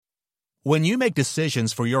When you make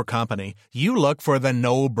decisions for your company, you look for the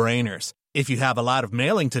no-brainers. If you have a lot of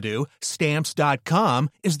mailing to do,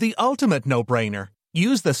 Stamps.com is the ultimate no-brainer.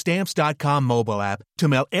 Use the Stamps.com mobile app to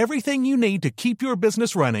mail everything you need to keep your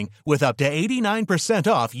business running with up to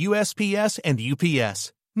 89% off USPS and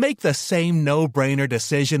UPS. Make the same no-brainer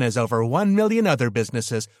decision as over 1 million other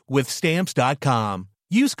businesses with Stamps.com.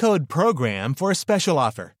 Use code PROGRAM for a special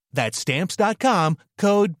offer. That's Stamps.com,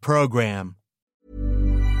 code PROGRAM.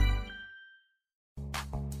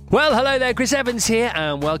 Well, hello there, Chris Evans here,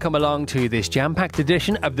 and welcome along to this jam-packed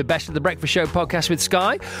edition of the Best of the Breakfast Show podcast with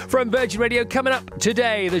Sky. From Virgin Radio, coming up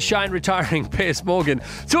today, the Shine retiring Piers Morgan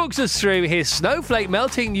talks us through his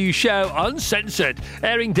snowflake-melting new show, Uncensored,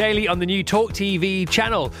 airing daily on the new Talk TV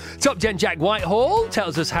channel. Top Gen Jack Whitehall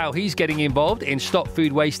tells us how he's getting involved in Stop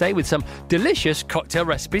Food Waste Day with some delicious cocktail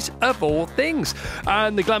recipes of all things.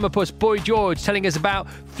 And the glamour puss Boy George telling us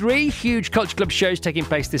about 3 huge Culture Club shows taking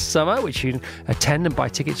place this summer, which you can attend and buy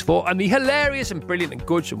tickets for, and the hilarious and brilliant and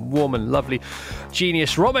good and warm and lovely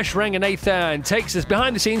genius Romesh Ranganathan takes us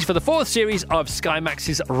behind the scenes for the 4th series of Sky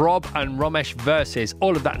Max's Rob and Romesh Versus.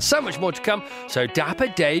 All of that and so much more to come, so Dapper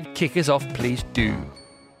Dave, kick us off, please do.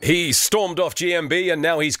 He stormed off GMB and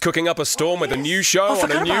now he's cooking up a storm with a new show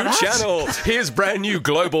on a new channel. His brand new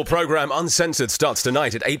global programme Uncensored starts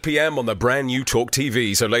tonight at 8 p.m. on the brand new Talk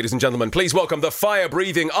TV. So ladies and gentlemen, please welcome the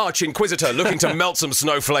fire-breathing arch-inquisitor looking to melt some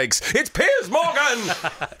snowflakes. It's Piers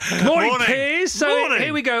Morgan! Morning, Piers. So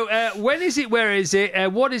here we go. When is it? Where is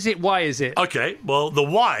it? What is it? Why is it? Okay, well, the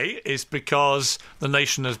why is because the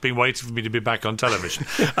nation has been waiting for me to be back on television.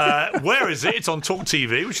 Where is it? It's on Talk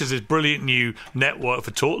TV, which is this brilliant new network for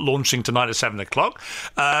talk, launching tonight at 7 o'clock.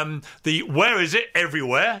 The where is it?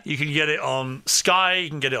 Everywhere. You can get it on Sky, you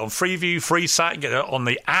can get it on Freeview, Freesat, you can get it on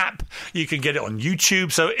the app, you can get it on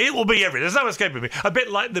YouTube, so it will be everywhere. There's no escaping me. A bit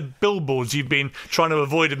like the billboards you've been trying to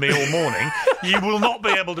avoid of me all morning. You will not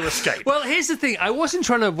be able to escape. Well, here's the thing. I wasn't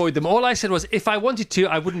trying to avoid them. All I said was, if I wanted to,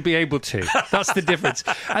 I wouldn't be able to. That's the difference.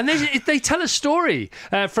 And they tell a story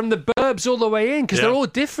from the burbs all the way in, because they're all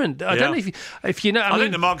different. I don't know if you know. I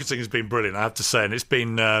think the marketing has been brilliant, I have to say, and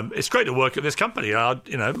it's great to work at this company.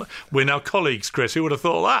 We're now colleagues, Chris. Who would have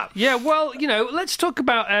thought that? Yeah, well, let's talk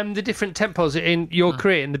about the different tempos in your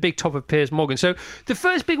career and the big top of Piers Morgan. So the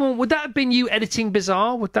first big one, would that have been you editing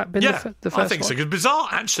Bizarre? Would that have been the first one? I think so, because Bizarre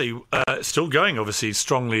actually still going, obviously,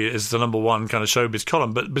 strongly as the number one kind of showbiz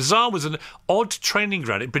column, but Bizarre was an odd training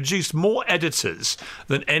ground. It produced more editors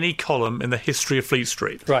than any column in the history of Fleet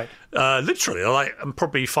Street. Right. Literally,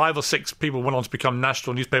 probably 5 or 6 people went on to become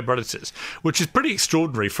national newspaper editors, which is pretty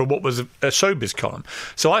extraordinary for what was a showbiz column.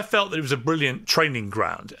 So I felt that it was a brilliant training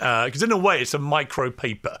ground, because in a way it's a micro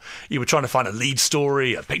paper. You were trying to find a lead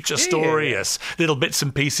story, a picture story, little bits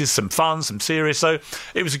and pieces, some fun, some serious. So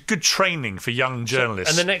it was a good training for young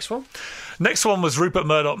journalists. And the next one? Next one was Rupert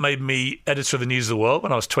Murdoch made me editor of the News of the World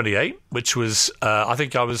when I was 28, which was, I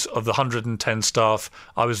think I was, of the 110 staff,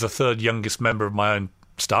 I was the 3rd youngest member of my own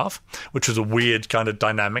staff, which was a weird kind of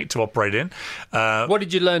dynamic to operate in. What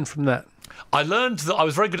did you learn from that? I learned that I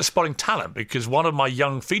was very good at spotting talent, because one of my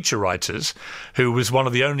young feature writers, who was one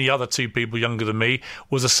of the only other 2 people younger than me,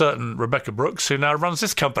 was a certain Rebecca Brooks, who now runs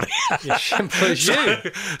this company. Simple as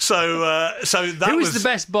you. So that Who was the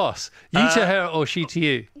best boss? You to her or she to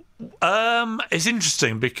you? It's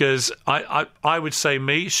interesting, because I would say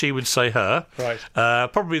me, she would say her.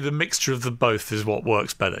 Right. Probably the mixture of the both is what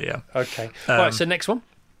works better, yeah. Okay. Right, so next one?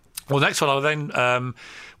 Well, next one, I then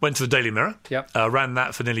went to the Daily Mirror. Yep. Ran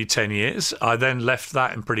that for nearly 10 years. I then left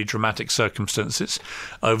that in pretty dramatic circumstances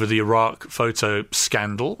over the Iraq photo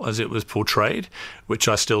scandal, as it was portrayed, which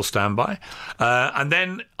I still stand by. And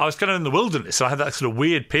then I was kind of in the wilderness, so I had that sort of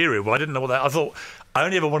weird period where I didn't know what that... I thought... I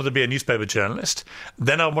only ever wanted to be a newspaper journalist.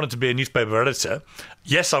 Then I wanted to be a newspaper editor.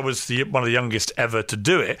 Yes, I was one of the youngest ever to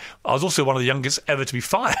do it. I was also one of the youngest ever to be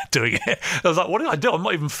fired doing it. I was like, what did I do? I'm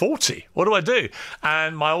not even 40. What do I do?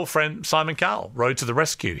 And my old friend Simon Cowell rode to the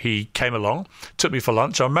rescue. He came along, took me for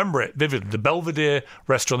lunch. I remember it vividly. The Belvedere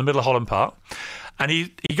restaurant in the middle of Holland Park. And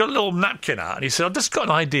he got a little napkin out and he said, I've just got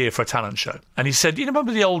an idea for a talent show. And he said,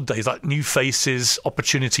 remember the old days, like new faces,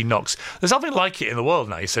 opportunity knocks? There's nothing like it in the world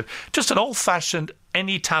now. He said, just an old-fashioned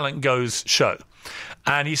any talent goes show.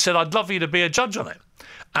 And he said, I'd love you to be a judge on it.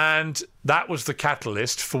 And that was the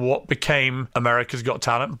catalyst for what became America's Got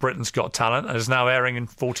Talent, Britain's Got Talent, and is now airing in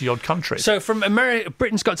 40-odd countries. So from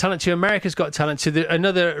Britain's Got Talent to America's Got Talent to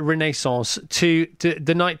another renaissance to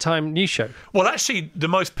the nighttime news show. Well, actually, the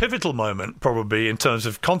most pivotal moment, probably, in terms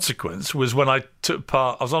of consequence, was when I took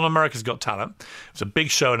part... I was on America's Got Talent. It was a big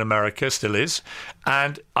show in America, still is.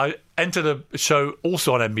 And I entered a show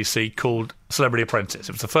also on NBC called Celebrity Apprentice.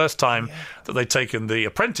 It was the first time that they'd taken the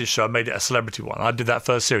Apprentice show and made it a celebrity one. I did that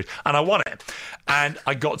first series, and I won it. And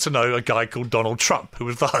I got to know a guy called Donald Trump, who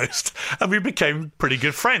was the host, and we became pretty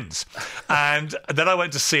good friends. And then I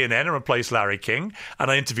went to CNN and replaced Larry King,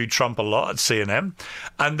 and I interviewed Trump a lot at CNN.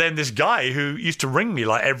 And then this guy who used to ring me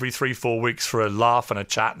like every 3-4 weeks for a laugh and a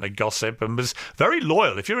chat and a gossip, and was very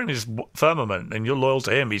loyal. If you're in his firmament and you're loyal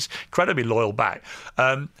to him, he's incredibly loyal back.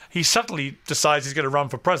 He suddenly decides he's going to run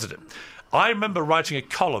for president. I remember writing a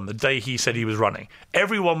column the day he said he was running.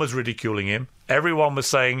 Everyone was ridiculing him. Everyone was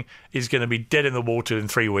saying he's going to be dead in the water in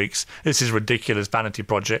 3 weeks. This is ridiculous, vanity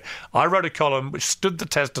project. I wrote a column which stood the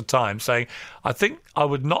test of time, saying I think I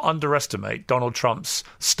would not underestimate Donald Trump's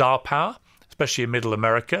star power, especially in middle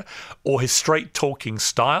America, or his straight-talking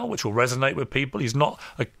style, which will resonate with people. He's not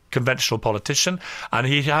a conventional politician, and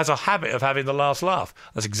he has a habit of having the last laugh.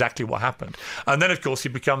 That's exactly what happened. And then, of course, he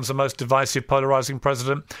becomes the most divisive, polarising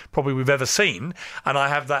president probably we've ever seen. And I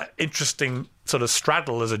have that interesting sort of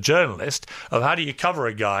straddle as a journalist of how do you cover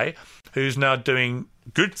a guy who's now doing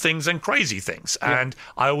good things and crazy things. And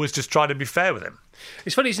I always just try to be fair with him.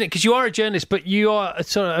 It's funny, isn't it? Because you are a journalist, but you are a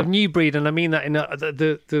sort of new breed, and I mean that in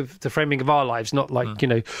the framing of our lives, not like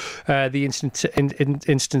the instance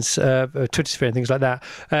Twitter sphere and things like that.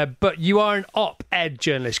 But you are an op-ed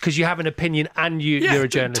journalist because you have an opinion and you're a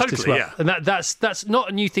journalist totally, as well. Yeah. And that's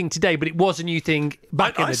not a new thing today, but it was a new thing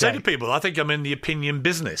back in the day. I say to people, I think I'm in the opinion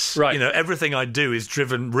business. Right. Everything I do is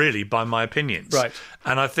driven really by my opinions. Right.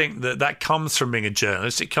 And I think that comes from being a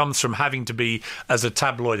journalist. It comes from having to be, as a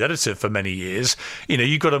tabloid editor for many years,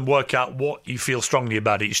 you've got to work out what you feel strongly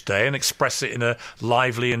about each day and express it in a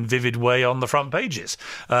lively and vivid way on the front pages.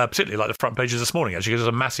 Particularly like the front pages this morning, actually, because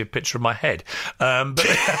there's a massive picture of my head. But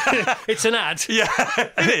it's an ad. Yeah,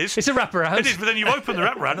 it is. It's a wraparound. It is, but then you open the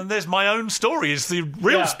wraparound and there's my own story. It's the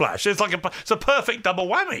real splash. It's like it's a perfect double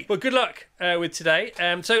whammy. Well, good luck with today.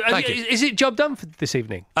 Is it job done for this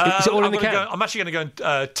evening? Is it all in the can? I'm actually going to go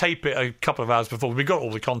and tape it a couple of hours before. We've got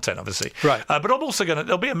all the content, obviously. Right. But I'm also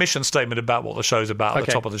there'll be a mission statement about what the show's about at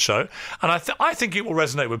the top of the show. And I think it will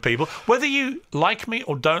resonate with people. Whether you like me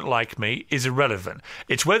or don't like me is irrelevant.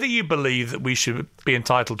 It's whether you believe that we should be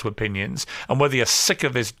entitled to opinions and whether you're sick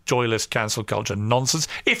of this joyless cancel culture nonsense.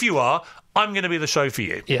 If you are, I'm going to be the show for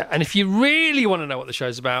you. Yeah, and if you really want to know what the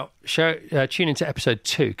show's about, tune into episode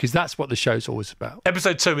 2, because that's what the show's always about.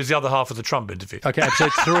 Episode 2 is the other half of the Trump interview. Okay,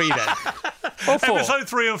 episode 3 then. Or 4. Episode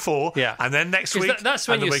 3 and 4, and then next week that's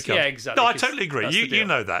when and the week after. Yeah, exactly. No, I totally agree. You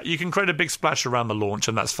know that. You can create a big splash around the launch,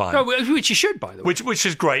 and that's fine. No, which you should, by the way. Which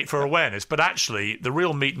is great for awareness, but actually, the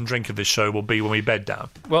real meat and drink of this show will be when we bed down.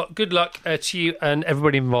 Well, good luck to you and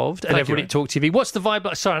everybody involved and everybody at Talk TV. What's the vibe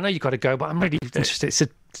like? Sorry, I know you've got to go, but I'm really interested. It's a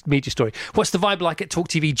media story. What's the vibe like at Talk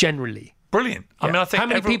TV generally? Brilliant. Yeah. I mean, I think how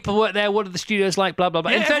many people work there? What are the studios like? Blah blah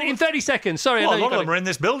blah. Yeah, in 30 seconds. Sorry, well, a lot of them are in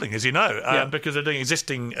this building, as you know, because they're doing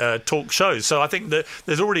existing talk shows. So I think that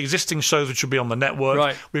there's already existing shows which will be on the network.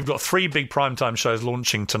 Right. We've got 3 big primetime shows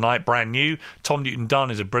launching tonight, brand new. Tom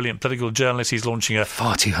Newton-Dunn is a brilliant political journalist. He's launching a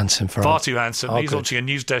far too handsome. He's launching a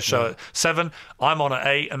news desk show at 7. I'm on at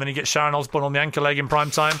 8, and then he gets Sharon Osbourne on the anchor leg in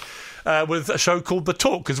prime time. With a show called The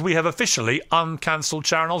Talk, because we have officially uncancelled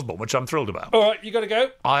Sharon Osbourne, which I'm thrilled about. All right, you got to go.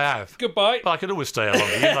 I have. Goodbye. But I could always stay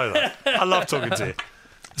longer, you know that. I love talking to you.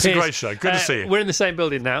 It's a great show. Good to see you. We're in the same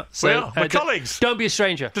building now. So, we are. We're colleagues. Don't be a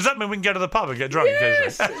stranger. Does that mean we can go to the pub and get drunk?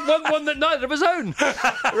 Yes. one that neither of us own.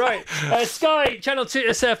 Right. Sky, Channel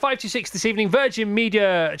 2, 526 this evening. Virgin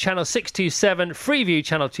Media, Channel 627. Freeview,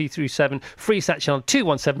 Channel 237. Freesat, Channel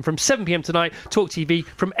 217. From 7pm tonight. Talk TV.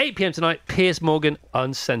 From 8pm tonight. Piers Morgan,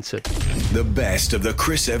 Uncensored. The best of the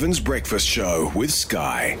Chris Evans Breakfast Show with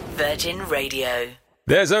Sky. Virgin Radio.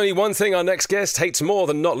 There's only one thing our next guest hates more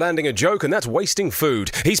than not landing a joke, and that's wasting food.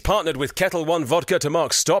 He's partnered with Kettle One Vodka to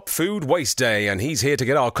mark Stop Food Waste Day, and he's here to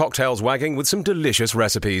get our cocktails wagging with some delicious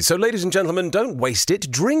recipes. So, ladies and gentlemen, don't waste it,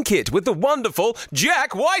 drink it with the wonderful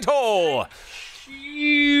Jack Whitehall. Thank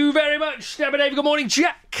you very much, Dabba Dave. Good morning,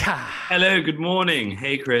 Jack. Hello, good morning.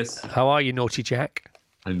 Hey, Chris. How are you, naughty Jack?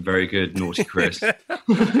 I'm very good, naughty Chris.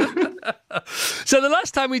 So the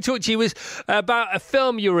last time we talked to you was about a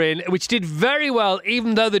film you were in, which did very well,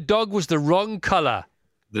 even though the dog was the wrong colour.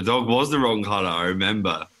 The dog was the wrong colour, I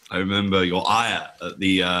remember. Your ire at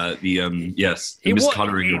the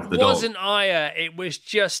miscolouring of the dog. It wasn't ire. It was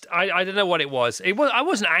just, I don't know what it was. I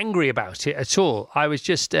wasn't angry about it at all. I was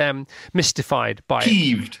just mystified by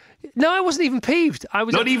Peeved. it. No, I wasn't even peeved.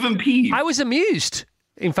 Not even peeved? I was amused.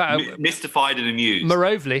 In fact, mystified and amused.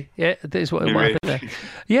 Morovely, yeah, that is what happened there.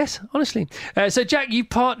 Yes, honestly. So, Jack, you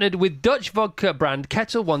partnered with Dutch vodka brand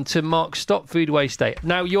Kettle One to mark Stop Food Waste Day.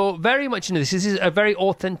 Now, you're very much into this. This is a very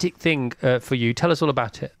authentic thing for you. Tell us all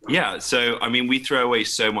about it. Yeah, so, I mean, we throw away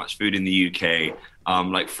so much food in the UK.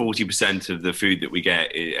 Like 40% of the food that we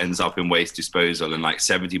get ends up in waste disposal, and like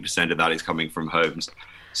 70% of that is coming from homes.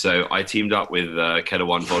 So I teamed up with Kettle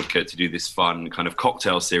One Vodka to do this fun kind of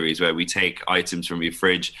cocktail series where we take items from your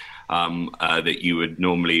fridge that you would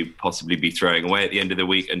normally possibly be throwing away at the end of the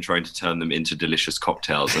week and trying to turn them into delicious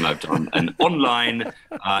cocktails. And I've done an online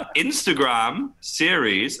Instagram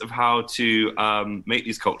series of how to make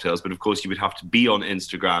these cocktails. But of course, you would have to be on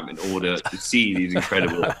Instagram in order to see these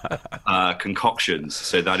incredible concoctions.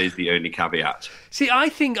 So that is the only caveat. See, I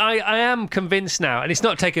think I am convinced now, and it's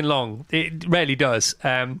not taken long. It rarely does.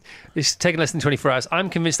 It's taken less than 24 hours. I'm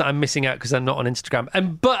convinced that I'm missing out because I'm not on Instagram.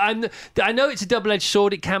 But I know it's a double-edged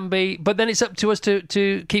sword. It can be, but then it's up to us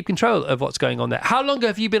to keep control of what's going on there. How long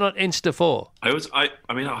have you been on Insta for? I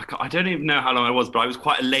don't even know how long I was, but I was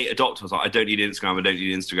quite a late adopter. I was like, I don't need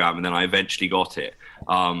Instagram, and then I eventually got it.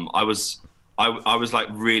 I was like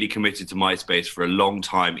really committed to MySpace for a long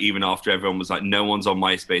time, even after everyone was like, no one's on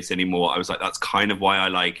MySpace anymore. I was like, that's kind of why I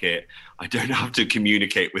like it. I don't have to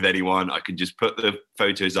communicate with anyone. I can just put the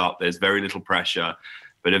photos up. There's very little pressure.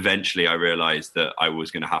 But eventually I realized that I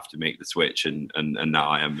was going to have to make the switch, and now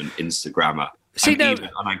I am an Instagrammer.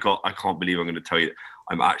 I can't believe I'm going to tell you,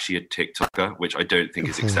 I'm actually a TikToker, which I don't think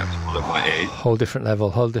is acceptable at my age. Whole different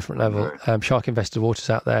level. Shark Invested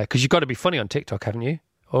Waters out there, because you've got to be funny on TikTok, haven't you?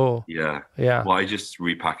 Oh, yeah. Well, I just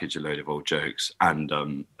repackage a load of old jokes and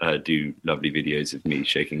do lovely videos of me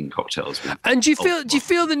shaking cocktails. And do you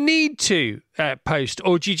feel the need to post,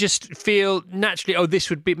 or do you just feel naturally, oh, this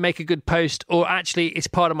would make a good post, or actually it's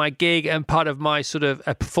part of my gig and part of my sort of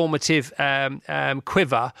a performative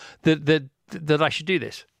quiver that I should do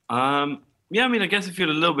this? Yeah, I mean, I guess I feel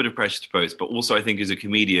a little bit of pressure to post, but also I think as a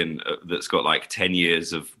comedian that's got like 10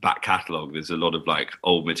 years of back catalogue, there's a lot of like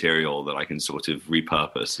old material that I can sort of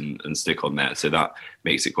repurpose and stick on there. So that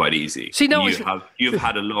makes it quite easy. See, no, you've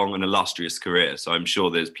had a long and illustrious career, so I'm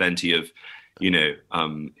sure there's plenty of,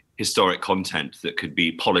 historic content that could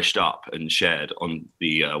be polished up and shared on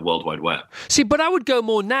the World Wide Web. See, but I would go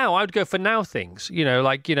more now. I would go for now things, No,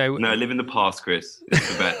 live in the past, Chris.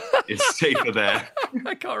 It's the best. It's safer there.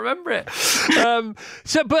 I can't remember it.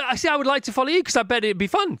 But I see, I would like to follow you because I bet it'd be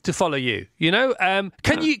fun to follow you. Can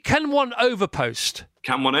one overpost?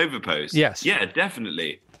 Can one overpost? Yes. Yeah,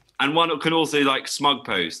 definitely. And one can also like smug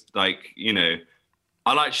post, I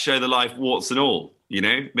like to show the life warts and all.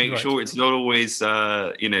 Make sure it's not always,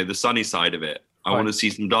 the sunny side of it. I want to see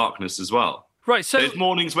some darkness as well. Right. So there's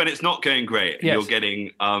mornings when it's not going great and you're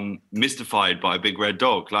getting mystified by a big red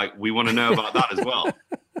dog. Like, we want to know about that as well.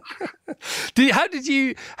 How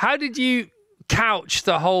did you couch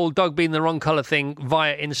the whole dog being the wrong colour thing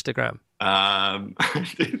via Instagram? I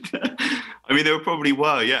mean, there probably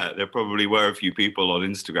were a few people on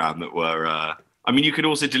Instagram that were... you could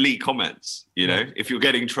also delete comments, if you're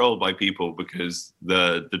getting trolled by people because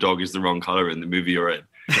the dog is the wrong colour in the movie you're in,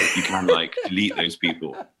 you can delete those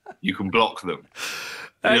people. You can block them.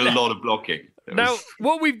 There's a lot of blocking. Now,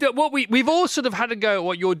 what we've done, we've all sort of had a go at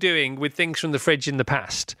what you're doing with things from the fridge in the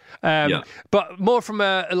past. But more from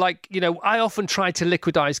I often try to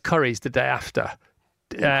liquidize curries the day after.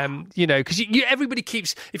 Because everybody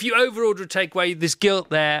keeps, if you overorder a takeaway, there's guilt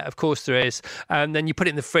there, of course there is, and then you put it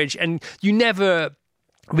in the fridge and you never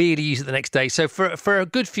really use it the next day. So for a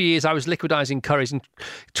good few years I was liquidizing curries and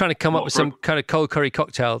trying to come up with some kind of cold curry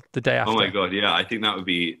cocktail the day after. Oh my god, yeah, I think that would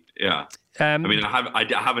be, yeah. I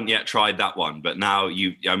haven't yet tried that one, but now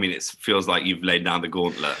it feels like you've laid down the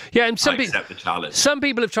gauntlet. Yeah, and I accept the challenge. Some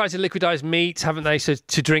people have tried to liquidize meat, haven't they? So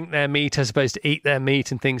to drink their meat as opposed to eat their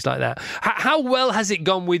meat and things like that. How well has it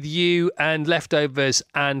gone with you and leftovers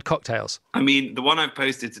and cocktails? I mean, the one I've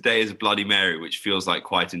posted today is a Bloody Mary, which feels like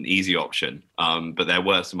quite an easy option. But there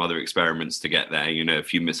were some other experiments to get there. A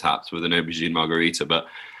few mishaps with an aubergine margarita, but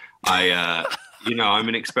I'm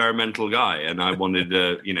an experimental guy, and I wanted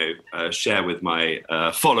to, share with my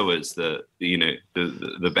followers the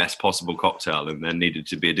best possible cocktail, and there needed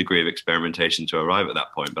to be a degree of experimentation to arrive at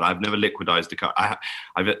that point. But I've never liquidized a curry.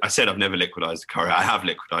 I said I've never liquidized a curry. I have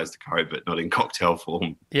liquidized a curry, but not in cocktail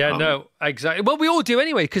form. Yeah, no, exactly. Well, we all do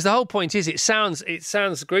anyway, because the whole point is it sounds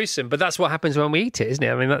gruesome, but that's what happens when we eat it, isn't it?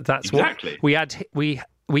 I mean, that's exactly what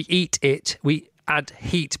we eat it. We add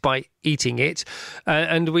heat by eating it,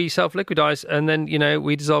 and we self-liquidize, and then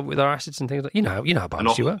we dissolve it with our acids and things like how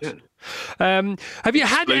biology works. Have you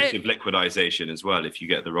had explosive liquidization as well if you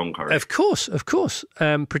get the wrong curry? Of course.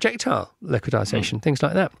 Projectile liquidization, things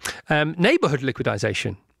like that. Neighborhood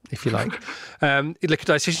liquidization, if you like.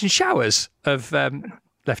 Liquidization showers of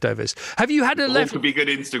leftovers. Have you had a could be good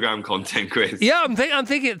Instagram content, Chris. Yeah, I'm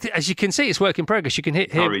thinking. As you can see, it's work in progress. You can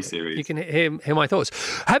hear my thoughts.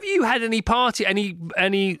 Have you had any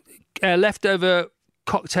leftover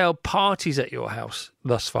cocktail parties at your house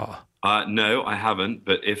thus far? No, I haven't.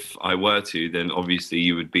 But if I were to, then obviously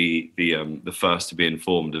you would be the first to be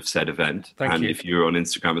informed of said event. Thank you. If you were on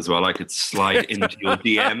Instagram as well, I could slide into your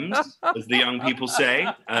DMs, as the young people say,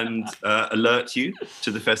 and alert you to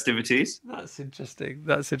the festivities. That's interesting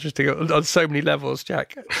on so many levels,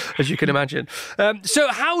 Jack, as you can imagine. So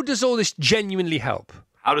how does all this genuinely help?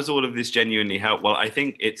 How does all of this genuinely help? Well, I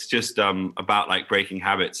think it's just about like breaking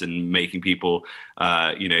habits and making people,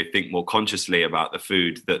 think more consciously about the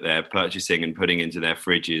food that they're purchasing and putting into their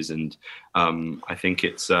fridges. And I think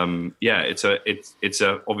it's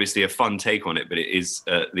obviously a fun take on it, but it is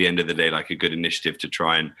at the end of the day like a good initiative to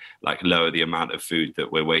try and like lower the amount of food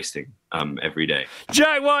that we're wasting every day.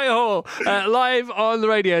 Jack Whitehall, live on the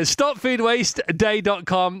radio.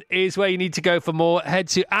 StopFoodWasteDay.com is where you need to go for more. Head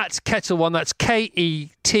to @Kettle1, that's KETELONE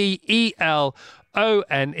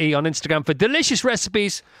on Instagram for delicious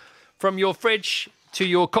recipes from your fridge to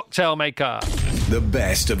your cocktail maker. The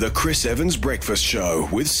best of the Chris Evans Breakfast Show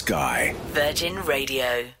with Sky. Virgin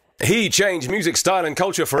Radio. He changed music style and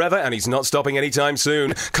culture forever, and he's not stopping anytime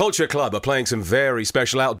soon. Culture Club are playing some very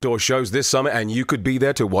special outdoor shows this summer, and you could be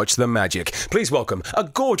there to watch the magic. Please welcome a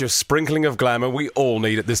gorgeous sprinkling of glamour we all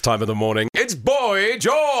need at this time of the morning. It's Boy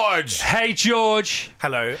George! Hey, George.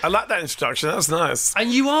 Hello. I like that introduction. That was nice.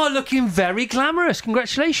 And you are looking very glamorous.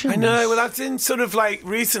 Congratulations. I know. Well, that's in sort of like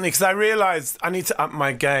recently because I realised I need to up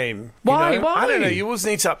my game. Why? You know? Why? I don't know. You always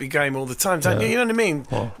need to up your game all the time, don't you? You know what I mean?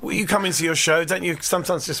 Well, you come into your show, don't you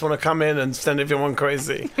sometimes just want to come in and send everyone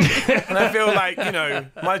crazy? And I feel like,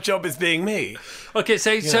 my job is being me. Okay,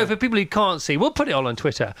 so for people who can't see, we'll put it all on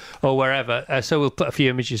Twitter or wherever. So we'll put a few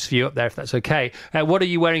images for you up there if that's okay. What are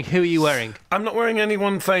you wearing? Who are you wearing? I'm not wearing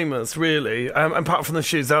anyone famous, really, apart from the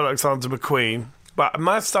shoes, Alexander McQueen. But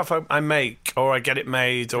my stuff I make, or I get it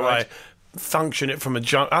made, or I function it from a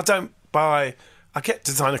junk. I don't buy... I get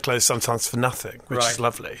designer clothes sometimes for nothing, which is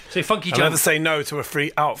lovely. So funky junk. I never say no to a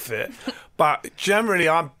free outfit. But generally,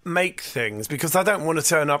 I make things because I don't want to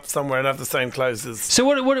turn up somewhere and have the same clothes as. So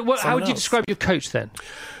how would you describe your coat then?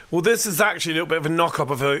 Well, this is actually a little bit of a knock-up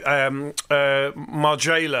of a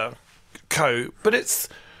Margiela coat, but it's.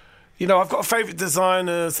 I've got favourite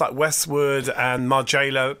designers like Westwood and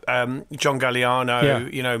Margiela, John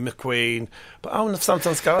Galliano, McQueen. But I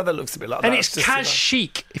sometimes go, that looks a bit like that. And it's cash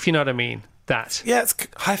chic, if you know what I mean. That. Yeah, it's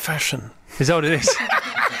high fashion. Is that what it is?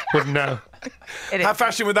 Wouldn't know. High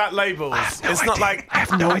fashion without labels. It's not like... I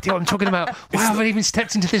have no idea what I'm talking about. Why haven't I even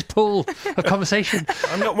stepped into this pool of conversation?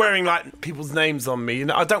 I'm not wearing, people's names on me.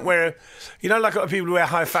 I don't wear... like a lot of people who wear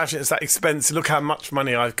high fashion, it's that expensive. Look how much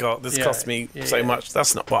money I've got. This cost me so much.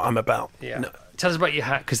 That's not what I'm about. Yeah. No. Tell us about your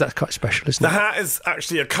hat, because that's quite special, isn't it? The hat is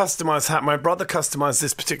actually a customised hat. My brother customised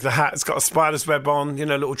this particular hat. It's got a spider's web on,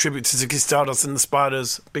 little tribute to Ziggy Stardust and the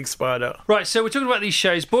spiders. Big spider. Right, so we're talking about these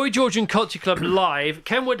shows. Boy George and Culture Club live,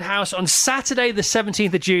 Kenwood House on Saturday the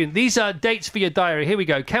 17th of June. These are dates for your diary. Here we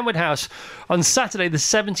go. Kenwood House on Saturday the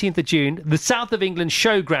 17th of June. The South of England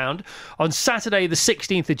Showground on Saturday the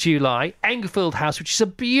 16th of July. Englefield House, which is a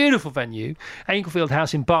beautiful venue. Englefield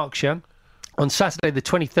House in Berkshire. On Saturday, the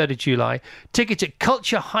 23rd of July. Tickets at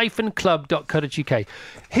culture-club.co.uk.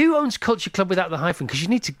 Who owns Culture Club without the hyphen? Because you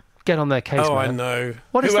need to get on their case, Oh, man. I know.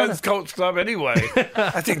 Who owns Culture Club anyway?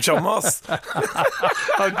 I think John Moss. No,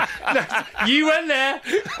 you went there.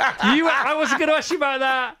 I wasn't going to ask you about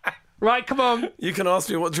that. Right, come on. You can ask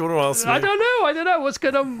me what do you want to ask me. I don't know. What's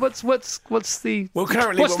going on? What's the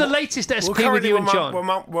latest SP with you and John?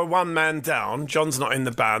 We're one man down. John's not in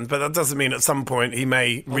the band, but that doesn't mean at some point he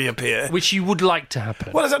may reappear. Which you would like to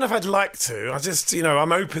happen. Well, I don't know if I'd like to. I just,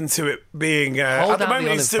 I'm open to it being... at the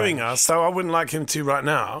moment he's suing us, so I wouldn't like him to right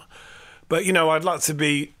now. But, I'd like to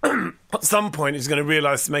be... at some point he's going to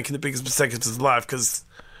realise he's making the biggest mistake of his life because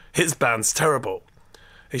his band's terrible.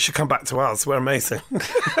 He should come back to us. We're amazing. She's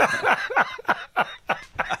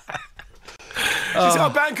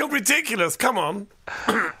got a band called Ridiculous. Come on.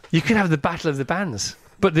 You can have the battle of the bands,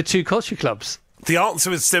 but the two culture clubs. The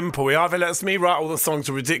answer is simple. He either lets me write all the songs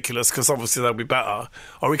are ridiculous because obviously they'll be better,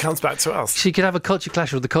 or he comes back to us. So you could have a culture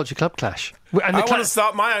clash or the culture club clash. And I want to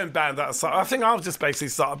start my own band. I think I'll just basically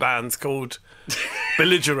start a band called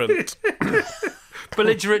Belligerent.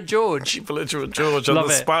 Belligerent George. Belligerent George and Love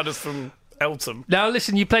the it. spiders from Eltham. Now,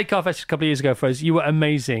 listen, you played Carfest a couple of years ago for us. You were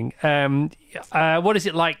amazing. What is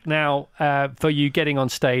it like now for you getting on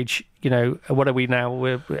stage? You know, what are we now?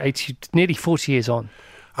 We're 80, nearly 40 years on.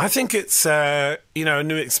 I think it's a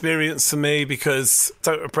new experience for me because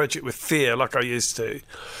I don't approach it with fear like I used to.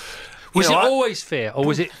 Was it always fear, or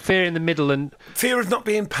was it fear in the middle and fear of not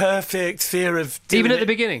being perfect? Fear of even at the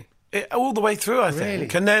beginning, all the way through. I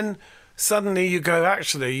think, and then suddenly you go,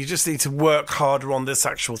 actually, you just need to work harder on this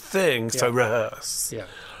actual thing. So rehearse,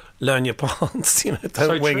 learn your parts.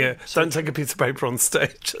 Don't wing it. Don't take a piece of paper on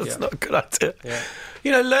stage. That's not a good idea. Yeah.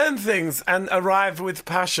 Learn things and arrive with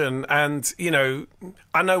passion. And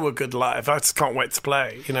I know we're good live. I just can't wait to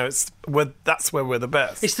play. That's where we're the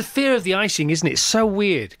best. It's the fear of the icing, isn't it? It's so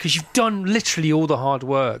weird because you've done literally all the hard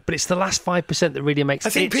work, but it's the last 5% that really makes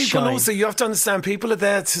it shine. I think people also, you have to understand, people are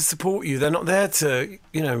there to support you. They're not there to,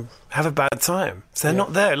 have a bad time. So they're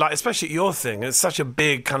not there. Like, especially at your thing, it's such a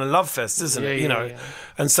big kind of love fest, isn't it? Yeah.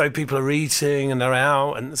 And so people are eating and they're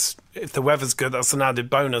out, and if the weather's good, that's an added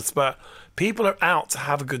bonus. But people are out to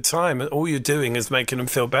have a good time, and all you're doing is making them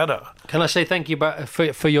feel better. Can I say thank you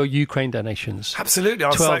for your Ukraine donations? Absolutely. I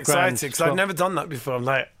was so excited because I've never done that before. I'm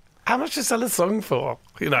like, how much to sell a song for?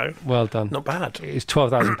 Well done. Not bad. It's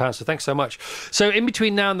 £12,000, so thanks so much. So in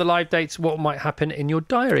between now and the live dates, what might happen in your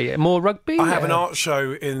diary? More rugby? I have an art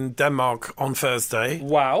show in Denmark on Thursday.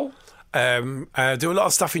 Wow. I do a lot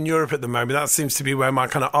of stuff in Europe at the moment. That seems to be where my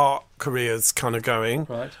kind of art career is kind of going.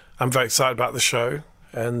 Right. I'm very excited about the show,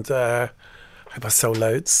 and I hope I sell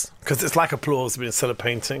loads because it's like applause being instead of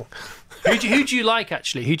painting. Who do you like,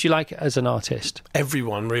 actually? Who do you like as an artist?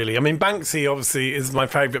 Everyone, really. I mean, Banksy, obviously, is my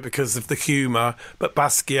favourite because of the humour, but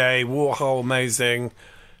Basquiat, Warhol, amazing,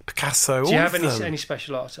 Picasso, Do you have any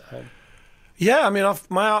special art at home? Yeah, I mean,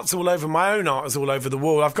 my art's all over. My own art is all over the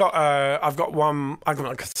wall. I've got one. I'm not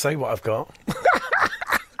going to say what I've got.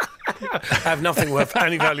 I have nothing worth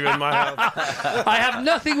any value in my house. I have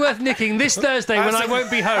nothing worth nicking this Thursday when I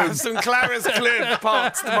won't be home. I have some Clarice Cliff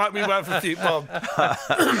parts that might be worth a few bob.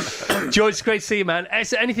 George, it's great to see you, man. Is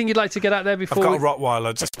there anything you'd like to get out there before? I've got a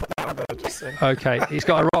Rottweiler. Just put that out there. Okay, he's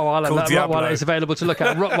got a Rottweiler. That Rottweiler is available to look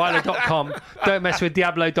at rottweiler.com. Don't mess with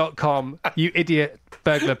Diablo.com, you idiot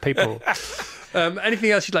burglar people.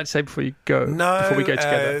 Anything else you'd like to say before you go? No, before we go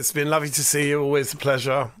together? It's been lovely to see you. Always a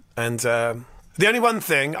pleasure. And the only one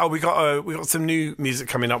thing, we got some new music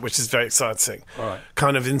coming up, which is very exciting. All right.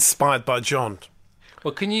 Kind of inspired by John.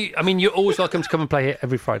 Well, you're always welcome to come and play here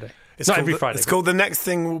every Friday. It's called The Next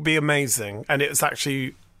Thing Will Be Amazing, and it's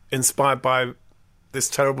actually inspired by this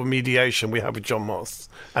terrible mediation we had with John Moss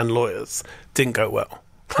and lawyers. Didn't go well.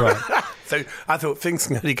 Right. So I thought things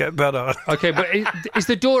can only get better. Okay, but is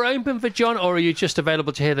the door open for John, or are you just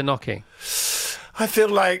available to hear the knocking? I feel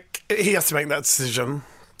like he has to make that decision,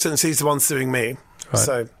 since he's the one suing me. Right.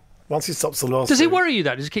 So once he stops the lawsuit... Does it worry you,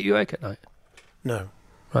 that? Does it keep you awake at night? No.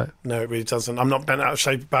 Right. No, it really doesn't. I'm not bent out of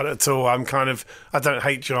shape about it at all. I don't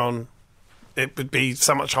hate John. It would be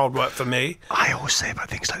so much hard work for me. I always say about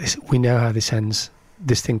things like this, we know how this ends,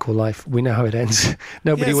 this thing called life. We know how it ends.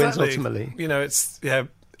 Nobody wins ultimately.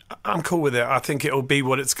 I'm cool with it. I think it'll be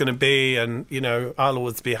what it's going to be, and, I'll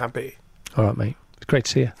always be happy. All right, mate. It's great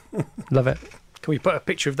to see you. Love it. Can we put a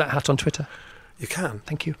picture of that hat on Twitter? You can.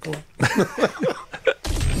 Thank you. Go on.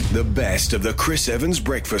 The best of the Chris Evans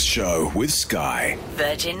Breakfast Show with Sky.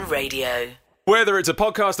 Virgin Radio. Whether it's a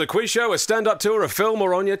podcast, a quiz show, a stand-up tour, a film,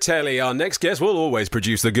 or on your telly, our next guest will always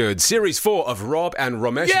produce the goods. Series 4 of Rob and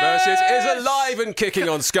Romesh Versus is alive and kicking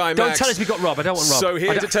on Sky Max. Don't tell us we got Rob. I don't want Rob. So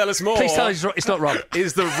here to tell us more. Please tell us it's not Rob. Who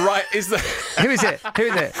is it? Who is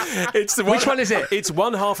it? Which one is it? It's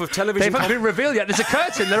one half of television. They haven't been revealed yet. There's a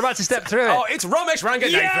curtain. They're about to step through it. Oh, it's Romesh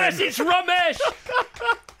Ranganathan. Yes, it's Romesh.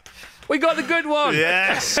 We got the good one.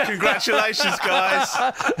 Yes, congratulations, guys.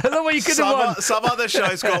 Look what you could have won. Some other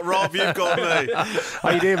shows got Rob, you've got me. How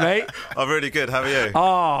you doing, mate? I'm really good. How are you?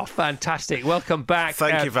 Oh, fantastic. Welcome back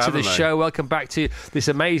Thank you for to the having me. show. Welcome back to this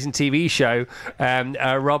amazing TV show,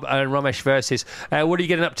 Rob and Romesh Versus. What are you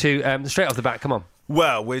getting up to straight off the bat? Come on.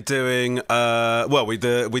 Well, we're doing... we did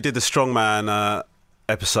the Strongman...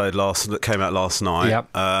 episode that came out last night. Yep.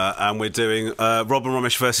 And we're doing Rob and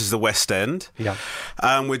Romesh versus the West End. Yeah.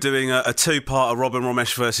 And we're doing a two-part of Rob and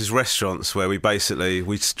Romesh versus restaurants, where we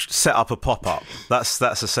set up a pop-up. That's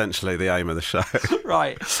essentially the aim of the show.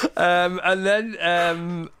 Right. And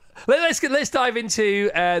then let's dive into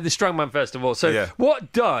the Strongman first of all. So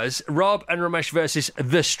what does Rob and Romesh versus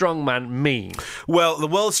the Strongman mean? Well, the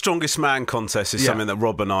World's Strongest Man contest is something that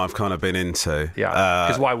Rob and I have kind of been into. Yeah,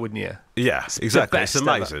 because why wouldn't you? Yeah, exactly. It's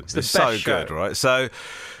amazing. It's so good, right? So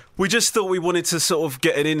we just thought we wanted to sort of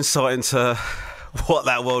get an insight into what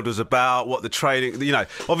that world was about, what the training. You know,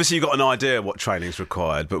 obviously you got an idea of what training's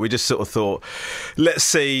required, but we just sort of thought, let's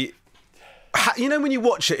see. You know, when you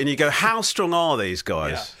watch it and you go, how strong are these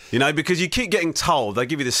guys? Yeah. You know, because you keep getting told, they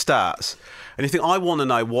give you the stats, and you think, I want to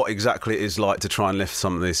know what exactly it is like to try and lift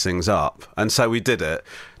some of these things up. And so we did it.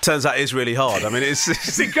 Turns out it is really hard. I mean, it's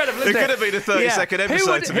incredible. It could have been a 30-second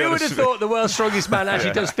episode. Who would have thought the world's strongest man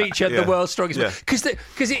actually does feature the world's strongest man?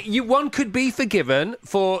 Because one could be forgiven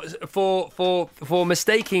for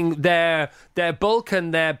mistaking their bulk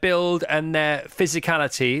and their build and their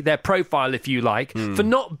physicality, their profile, if you like, for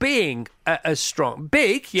not being as strong.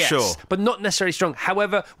 Big, yes, sure, but not necessarily strong.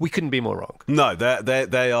 However, we couldn't be more wrong. No,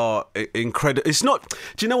 they are incredible. It's not.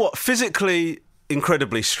 Do you know what? Physically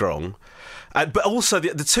incredibly strong. But also,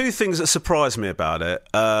 the two things that surprised me about it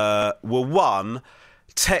were, one,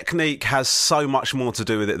 technique has so much more to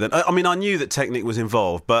do with it than... I mean, I knew that technique was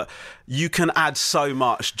involved, but you can add so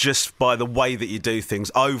much just by the way that you do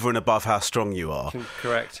things over and above how strong you are.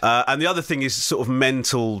 Correct. And the other thing is sort of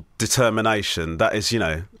mental determination. That is, you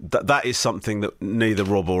know, that is something that neither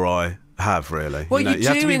Rob or I have, really. Well, you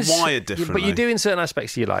have to be wired differently. But you do in certain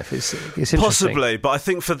aspects of your life. It's interesting. Possibly, but I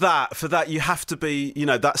think for that you have to be, you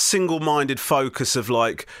know, that single-minded focus of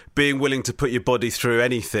like being willing to put your body through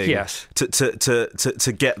anything. Yes.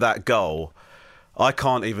 To get that goal. I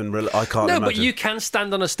can't imagine. But you can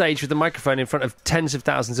stand on a stage with a microphone in front of tens of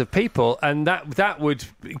thousands of people, and that would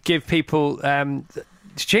give people.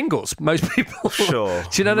 Jingles, most people. Sure.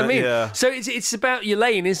 Do you know what I mean? Yeah. So it's about your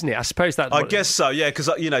lane, isn't it? I suppose that. I guess so. Yeah, because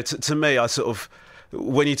you know, to me, I sort of.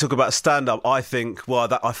 When you talk about stand-up, I think,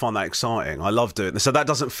 I find that exciting. I love doing it. So that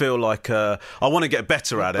doesn't feel like I want to get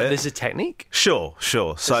better at it. There's a technique. Sure.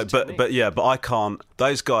 So, but I can't.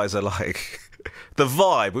 Those guys are like the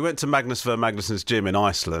vibe. We went to Magnus Ver Magnussen's gym in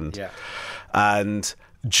Iceland, and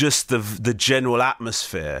just the general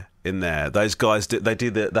atmosphere in there. Those guys they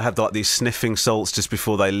have like these sniffing salts just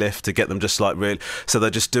before they lift to get them just like real. So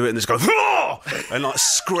they just do it and just go and like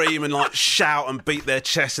scream and like shout and beat their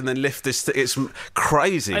chest and then lift this. It's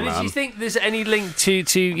crazy. And man. do you think there's any link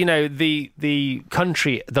to you know the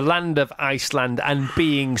country, the land of Iceland, and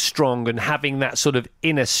being strong and having that sort of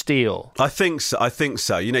inner steel? I think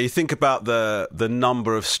so. You know, you think about the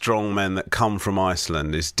number of strong men that come from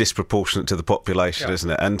Iceland is disproportionate to the population,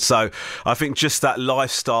 isn't it? And so I think just that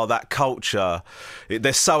lifestyle, that culture,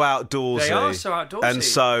 they're so outdoorsy. They are so outdoorsy. And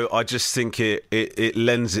so I just think it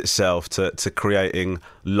lends itself to creating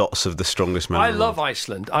lots of the strongest men. I love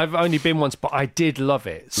Iceland. I've only been once, but I did love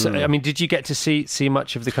it. So, I mean, did you get to see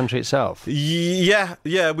much of the country itself? Yeah,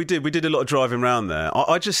 we did. We did a lot of driving around there.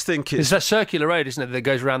 I just think it's that circular road, isn't it, that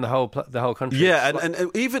goes around the whole country? Yeah,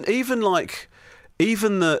 and even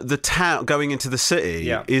the town going into the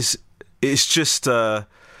city is it's just.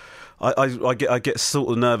 I get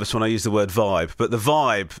sort of nervous when I use the word vibe, but the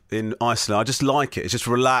vibe in Iceland, I just like it. It's just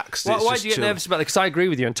relaxed. Why do you get nervous about it? Because I agree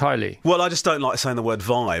with you entirely. Well, I just don't like saying the word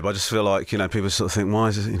vibe. I just feel like, you know, people sort of think, why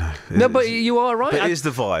is it, you know... No, but you are right. But it is the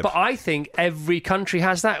vibe. But I think every country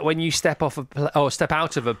has that. When you step off step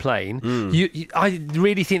out of a plane, I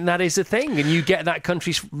really think that is a thing, and you get that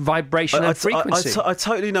country's vibration and frequency. I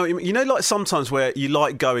totally know what you mean. You know, like sometimes where you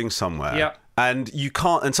like going somewhere... Yeah. And you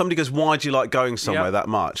can't, and somebody goes, why do you like going somewhere that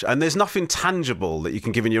much? And there's nothing tangible that you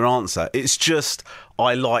can give in your answer. It's just,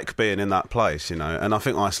 I like being in that place, you know. And I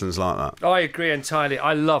think Iceland's like that. I agree entirely.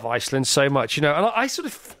 I love Iceland so much, you know. And I sort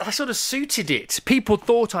of suited it. People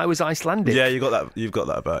thought I was Icelandic. Yeah, you've got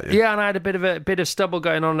that about you. Yeah, and I had a bit of stubble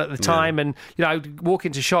going on at the time, and you know, I would walk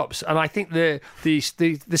into shops, and I think the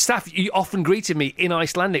staff often greeted me in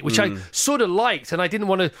Icelandic, which I sort of liked, and I didn't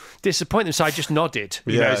want to disappoint them, so I just nodded.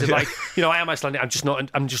 You know, like, you know, I am Icelandic. I'm just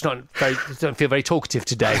not very. Don't feel very talkative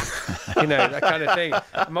today. You know, that kind of thing.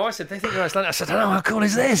 And my wife said, they think you're Icelandic. I said, oh, how cool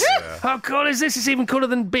is this? Yeah. How cool is this? It's even cooler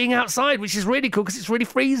than being outside, which is really cool because it's really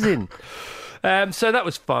freezing. So that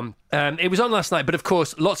was fun. It was on last night, but of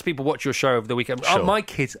course, lots of people watch your show over the weekend. Sure. My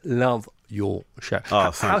kids love your show.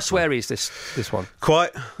 Oh, how sweary is this one?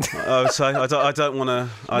 Quite. I would say I don't want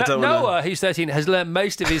to. Noah, who's 13, has learned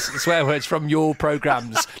most of his swear words from your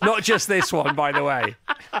programmes, not just this one, by the way.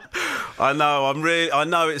 I know. I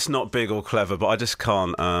know it's not big or clever, but I just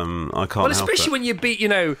can't. I can't. Well, especially when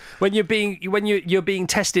you're being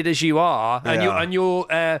tested as you are, and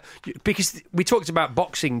you're because we talked about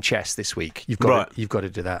boxing chess this week. You've got to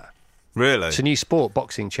do that. Really? It's a new sport,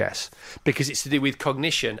 boxing chess, because it's to do with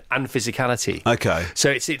cognition and physicality. Okay. So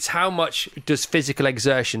it's how much does physical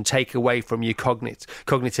exertion take away from your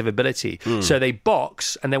cognitive ability. So they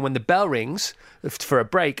box, and then when the bell rings for a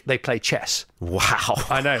break, they play chess. Wow.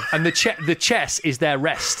 I know. And the chess is their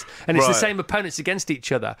rest. And it's the same opponents against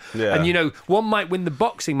each other. Yeah. And, one might win the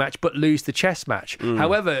boxing match but lose the chess match.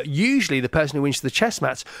 However, usually the person who wins the chess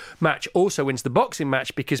match also wins the boxing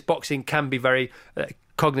match, because boxing can be very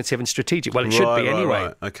cognitive and strategic. Well, it should be anyway.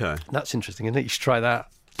 Right. Okay. That's interesting, isn't it? You should try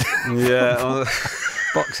that. Yeah.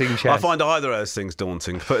 Boxing chess. I find either of those things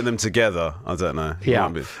daunting. Putting them together, I don't know. Yeah.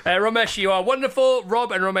 Romesh, you are wonderful.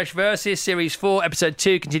 Rob and Romesh Versus Series 4, Episode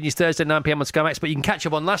 2 continues Thursday, 9 p.m. on Sky Max. But you can catch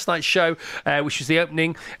up on last night's show, which was the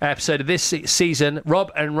opening episode of this season.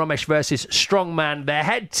 Rob and Romesh Versus Strongman. They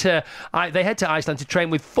head to Iceland to train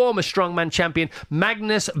with former strongman champion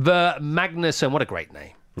Magnus Ver Magnusson. What a great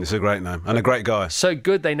name. It's a great name and a great guy. So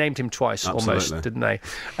good they named him twice. Absolutely. Almost, didn't they?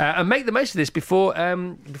 And make the most of this before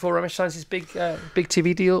Romesh signs his big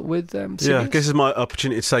TV deal with Siemens. Yeah, I guess it's my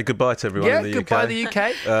opportunity to say goodbye to everyone in the UK. Goodbye the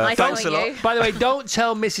UK. Thanks a lot. By the way, don't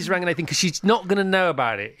tell Mrs. Ranganathan, because she's not going to know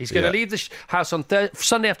about it. He's going to leave the house on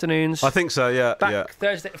Sunday afternoons. I think so, yeah. Back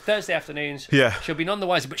Thursday afternoons. Yeah. She'll be none the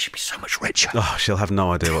wiser, but she'll be so much richer. Oh, she'll have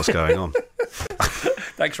no idea what's going on.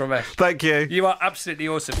 Thanks, Romesh. Thank you. You are absolutely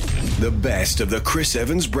awesome. The best of the Chris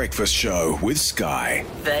Evans Breakfast Show with Sky.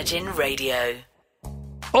 Virgin Radio.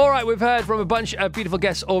 All right, we've heard from a bunch of beautiful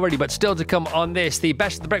guests already, but still to come on this, the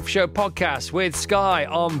Best of the Breakfast Show podcast with Sky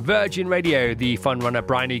on Virgin Radio. The fun runner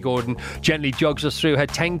Bryony Gordon gently jogs us through her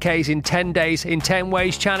 10Ks in 10 days in 10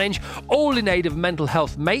 ways challenge, all in aid of mental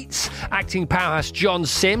health mates. Acting powerhouse John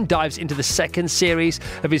Sim dives into the second series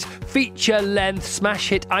of his feature-length smash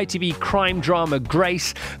hit ITV crime drama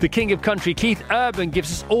Grace. The King of Country Keith Urban gives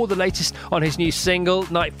us all the latest on his new single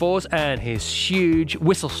Night Force and his huge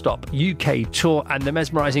Whistle Stop UK tour, and the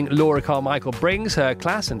mesmerising Laura Carmichael brings her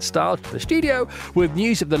class and style to the studio with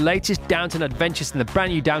news of the latest Downton adventures in the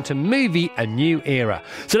brand new Downton movie, A New Era.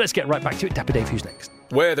 So let's get right back to it. Dapper Dave, who's next?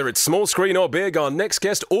 Whether it's small screen or big, our next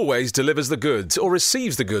guest always delivers the goods, or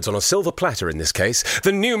receives the goods on a silver platter in this case.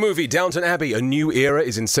 The new movie Downton Abbey, A New Era,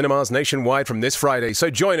 is in cinemas nationwide from this Friday. So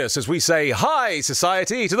join us as we say hi,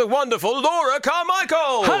 society, to the wonderful Laura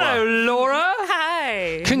Carmichael. Hello, Laura.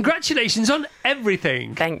 Hi. Congratulations on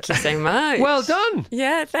everything. Thank you so much. Well done.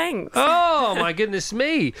 Yeah, thanks. Oh, my goodness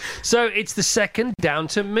me. So it's the second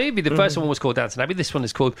Downton movie. The first one was called Downton Abbey. This one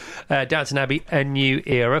is called Downton Abbey, A New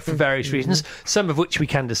Era, for various reasons, some of which we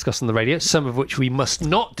can discuss on the radio, some of which we must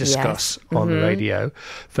not discuss on the radio.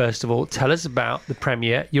 First of all, tell us about the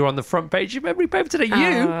premiere. You're on the front page of every paper today.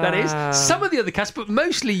 You, that is. Some of the other cast, but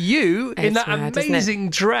mostly you in that amazing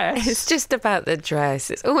dress. It's just about the dress.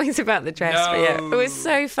 It's always about the dress. No. But yeah, it was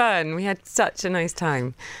so fun. We had such a nice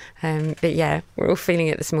time. But yeah, we're all feeling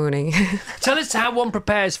it this morning. Tell us how one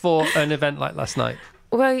prepares for an event like last night.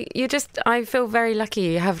 Well, I feel very lucky.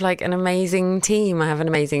 You have like an amazing team. I have an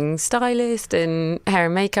amazing stylist and hair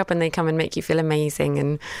and makeup, and they come and make you feel amazing.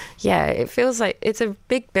 And yeah, it feels like it's a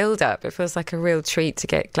big build up. It feels like a real treat to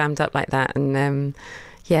get glammed up like that. And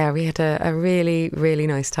yeah, we had a really, really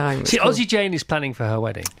nice time. See, Aussie Jane is planning for her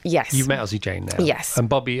wedding. Yes. You've met Aussie Jane now. Yes. And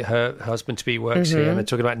Bobby, her husband-to-be, works here, and they're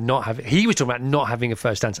talking about he was talking about not having a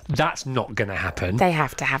first dance. That's not going to happen. They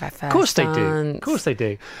have to have a first dance. Of course they do. Of course they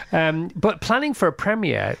do. But planning for a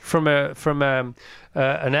premiere from an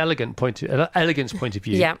elegance point of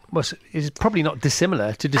view is probably not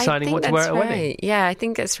dissimilar to deciding what to wear at a wedding. Yeah, I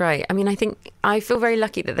think that's right. I mean, I feel very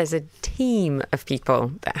lucky that there's a team of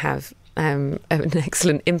people that have an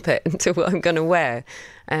excellent input into what I'm going to wear.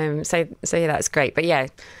 So yeah, that's great. But yeah,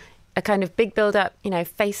 a kind of big build up,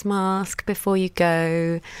 face mask before you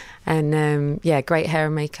go, and great hair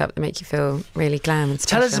and makeup that make you feel really glam and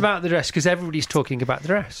special. Tell us about the dress, because everybody's talking about the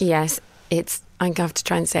dress. Yes, I'm going to have to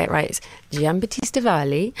try and say it right. It's Giambattista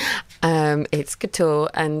Valli. It's couture,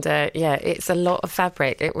 and it's a lot of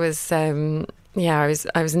fabric. It was I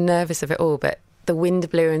was nervous of it all, but the wind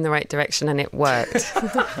blew in the right direction and it worked.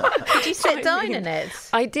 Did you sit down in it?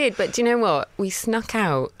 I did, but do you know what? We snuck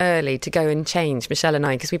out early to go and change, Michelle and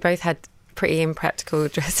I, because we both had pretty impractical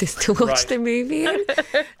dresses to watch the movie in.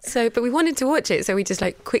 But we wanted to watch it, so we just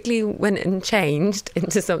quickly went and changed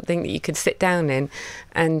into something that you could sit down in,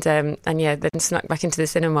 and then snuck back into the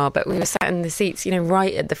cinema. But we were sat in the seats,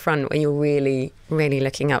 right at the front where you're really, really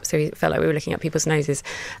looking up. So we felt like we were looking up people's noses.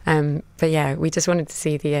 But yeah, we just wanted to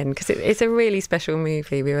see the end because it's a really special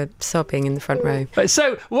movie. We were sobbing in the front row.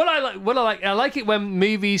 So what I like it when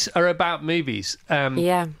movies are about movies. And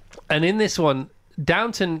in this one,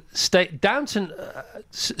 Downton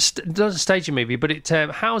doesn't stage a movie, but it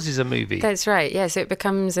houses a movie. That's right. Yeah, so it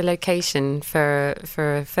becomes a location for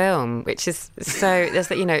a film, which is so.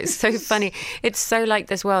 It's so funny. It's so like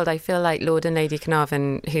this world. I feel like Lord and Lady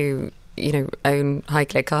Carnarvon, who own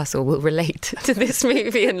Highclere Castle, will relate to this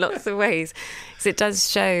movie in lots of ways, because it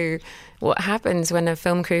does show what happens when a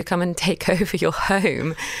film crew come and take over your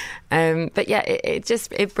home. But yeah,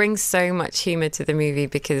 it brings so much humour to the movie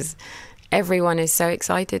because everyone is so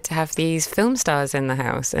excited to have these film stars in the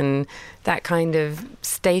house, and that kind of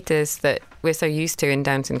status that we're so used to in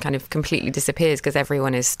Downton kind of completely disappears because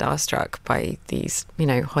everyone is starstruck by these,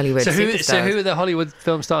 Hollywood superstars. So who are the Hollywood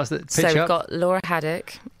film stars that pitch up? So we've got Laura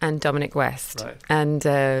Haddock and Dominic West, right. and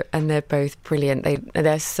they're both brilliant.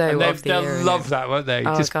 They're so of the era. They'll love that, won't they?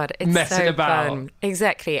 Oh Just God, it's messing so about. Fun.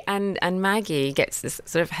 Exactly, and Maggie gets this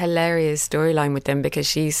sort of hilarious storyline with them because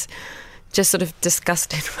she's just sort of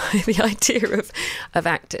disgusted by the idea of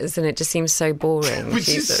actors, and it just seems so boring. Which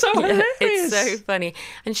is so hilarious. It's so funny.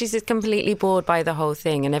 And she's just completely bored by the whole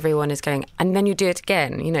thing, and everyone is going, and then you do it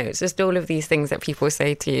again. It's just all of these things that people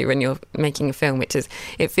say to you when you're making a film, which is,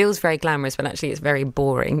 it feels very glamorous, but actually it's very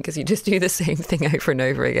boring because you just do the same thing over and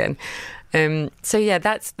over again. So yeah,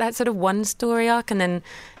 that's sort of one story arc, and then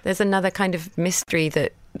there's another kind of mystery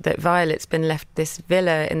that Violet's been left this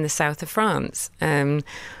villa in the south of France,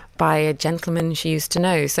 by a gentleman she used to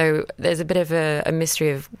know. So there's a bit of a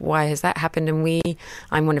mystery of why has that happened, and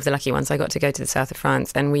I'm one of the lucky ones. I got to go to the south of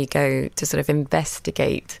France, and we go to sort of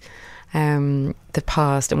investigate the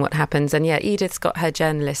past and what happens. And yeah, Edith's got her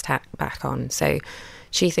journalist hat back on, so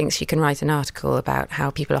she thinks she can write an article about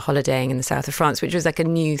how people are holidaying in the south of France, which was like a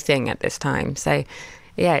new thing at this time. So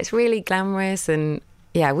yeah, it's really glamorous. And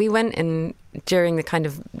yeah, we went in during the kind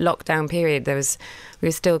of lockdown period. We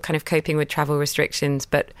were still kind of coping with travel restrictions,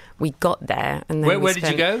 but we got there. And then where did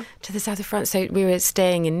you go? To the south of France. So we were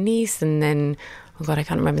staying in Nice, and then, oh God, I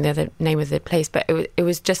can't remember the other name of the place, but it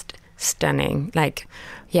was just stunning. Like,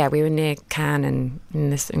 yeah, we were near Cannes and in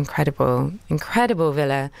this incredible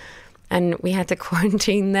villa. And we had to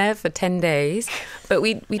quarantine there for 10 days, but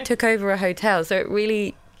we took over a hotel. So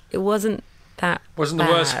it wasn't that wasn't bad.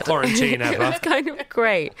 The worst quarantine ever. It was kind of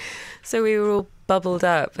great. So we were all bubbled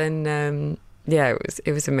up, and yeah,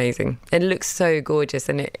 it was amazing. It looks so gorgeous,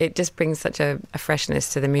 and it just brings such a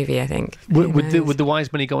freshness to the movie, I think. Would the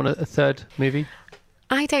Wise Money go on a third movie?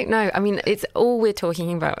 I don't know. I mean, it's all we're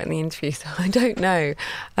talking about in the interview, so I don't know.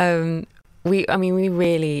 We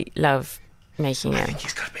really love making it. I think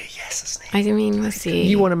it's got to be a yes, isn't it? I mean, we'll see.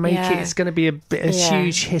 You want to make it, it's going to be a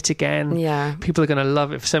huge hit again. Yeah. People are going to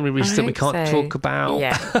love it for so many reasons that we can't talk about.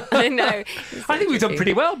 Yeah, I know. I think we've done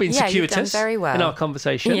pretty well being circuitous. You've done very well in our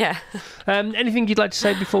conversation. Yeah. Anything you'd like to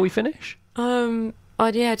say before we finish?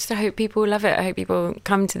 I hope people love it. I hope people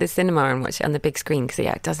come to the cinema and watch it on the big screen, because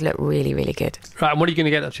it does look really, really good. Right, and what are you going to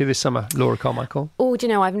get up to this summer, Laura Carmichael? Oh, do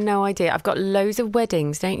you know, I have no idea. I've got loads of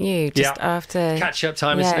weddings, don't you? Just after catch-up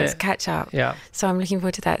time, isn't it? Yeah, it's catch-up. Yeah. So I'm looking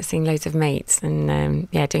forward to that, seeing loads of mates and,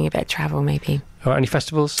 doing a bit of travel maybe. All right, any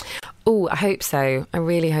festivals? Oh, I hope so. I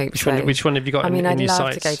really hope so. Which one have you got in your sights? I'd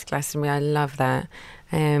love to go to Glastonbury. I love that.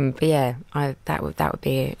 But yeah, that would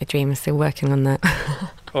be a dream. I'm still working on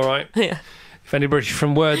that. All right. Yeah. If anybody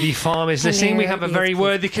from Worthy Farm is listening, we have a very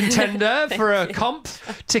worthy contender for a comp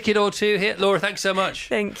ticket or two here. Laura, thanks so much.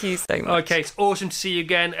 Thank you so much. Okay, it's awesome to see you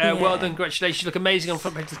again. Well done, congratulations. You look amazing on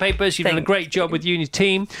front page of the papers. You've done a great job with you and your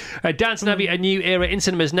team. Downton Abbey, a new era in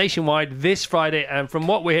cinemas nationwide this Friday. And from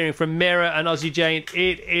what we're hearing from Mira and Ozzy Jane,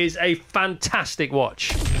 it is a fantastic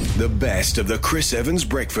watch. The best of the Chris Evans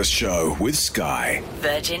Breakfast Show with Sky.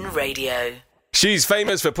 Virgin Radio. She's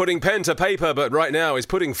famous for putting pen to paper, but right now is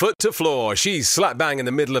putting foot to floor. She's slap bang in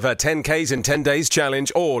the middle of her 10Ks in 10 days challenge,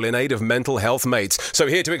 all in aid of mental health mates. So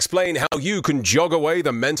here to explain how you can jog away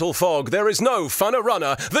the mental fog, there is no funner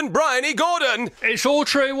runner than Bryony Gordon. It's all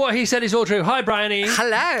true. What he said is all true. Hi, Bryony.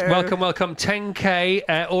 Hello. Welcome.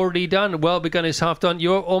 10K already done. Well begun is half done.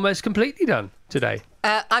 You're almost completely done today.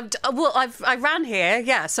 I ran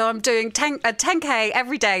here, so I'm doing 10K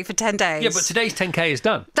every day for 10 days. Yeah, but today's 10K is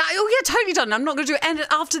done. Totally done. I'm not going to do any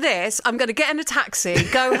after this. I'm going to get in a taxi,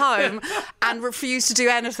 go home, and refuse to do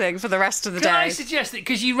anything for the rest of the day. Can I suggest that,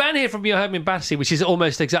 because you ran here from your home in Battersea, which is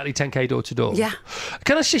almost exactly 10K door to door. Yeah.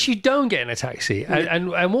 Can I suggest you don't get in a taxi and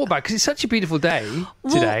walk back, because it's such a beautiful day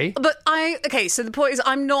today. So the point is,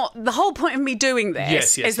 the whole point of me doing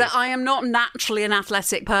this is that I am not naturally an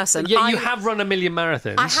athletic person. Yeah, you have run a million marathons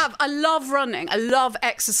marathons. I love running. I love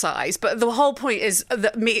exercise. But the whole point is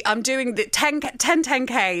that I'm doing the 10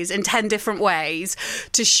 10Ks in 10 different ways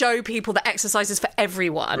to show people that exercise is for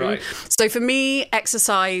everyone. Right. So for me,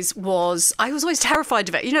 exercise I was always terrified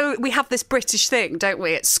of it. You know, we have this British thing, don't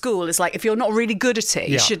we, at school? It's like, if you're not really good at it,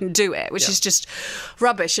 you shouldn't do it, which is just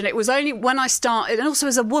rubbish. And it was only when I started, and also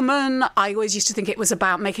as a woman, I always used to think it was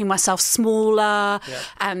about making myself smaller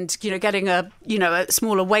and, you know, getting a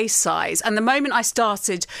smaller waist size. And the moment I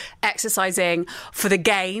started exercising for the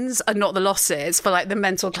gains and not the losses, for like the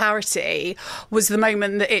mental clarity, was the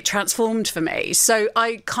moment that it transformed for me. So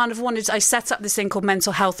I set up this thing called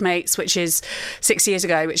Mental Health Mates, which is 6 years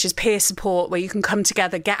ago, which is peer support, where you can come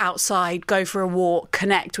together, get outside, go for a walk,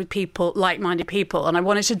 connect with people, like-minded people. And I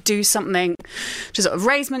wanted to do something to sort of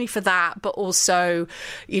raise money for that, but also,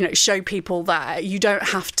 you know, show people that you don't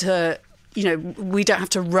have to, you know, we don't have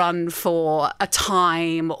to run for a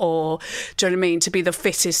time or, do you know what I mean, to be the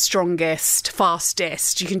fittest, strongest,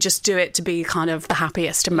 fastest. You can just do it to be kind of the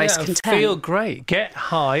happiest and most content. Feel great. Get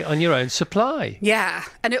high on your own supply. Yeah.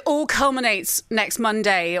 And it all culminates next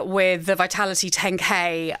Monday with the Vitality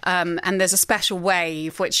 10K. And there's a special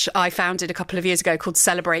wave, which I founded a couple of years ago, called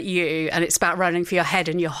Celebrate You. And it's about running for your head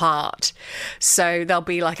and your heart. So there'll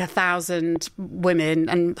be like 1,000 women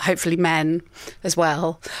and hopefully men as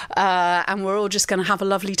well. And we're all just going to have a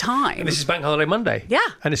lovely time. And this is Bank Holiday Monday. Yeah.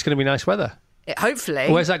 And it's going to be nice weather.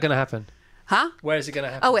 Hopefully. Where's that going to happen? Huh? Where is it going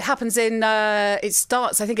to happen? Oh, it happens it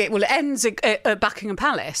starts, I think it ends at Buckingham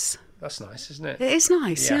Palace. That's nice, isn't it? It is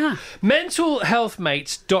nice, yeah.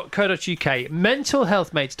 Mentalhealthmates.co.uk.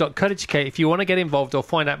 Mentalhealthmates.co.uk if you want to get involved or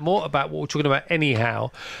find out more about what we're talking about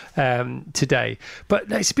anyhow today.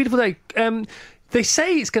 But it's a beautiful day. They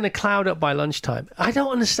say it's going to cloud up by lunchtime. I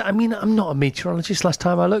don't understand. I mean, I'm not a meteorologist last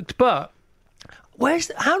time I looked, but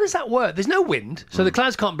how does that work? There's no wind, so the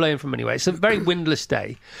clouds can't blow in from anywhere. It's a very windless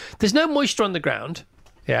day. There's no moisture on the ground,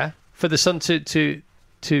 for the sun to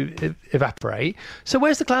evaporate. So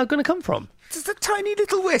where's the cloud going to come from? There's a tiny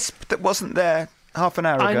little wisp that wasn't there half an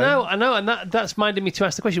hour ago. I know, and that's minded me to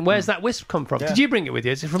ask the question, where's that wisp come from? Yeah. Did you bring it with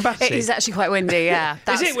you? Is it from Battersea? It is actually quite windy, yeah.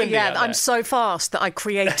 Is it windy? Yeah, I'm so fast that I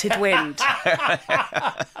created wind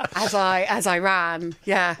as I ran,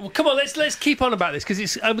 yeah. Well, come on, let's keep on about this, because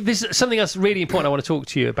this is something else really important I want to talk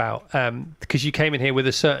to you about, because you came in here with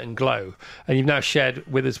a certain glow, and you've now shared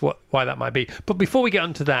with us why that might be. But before we get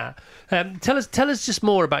onto that, tell us just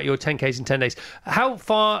more about your 10Ks in 10 days. How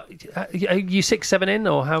far, are you 6, 7 in,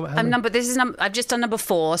 or how I've just done number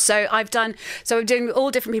 4. So I'm doing all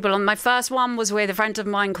different people. My first one was with a friend of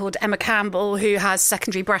mine called Emma Campbell, who has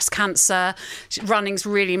secondary breast cancer. Running's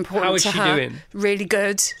really important to her. How is she doing? Really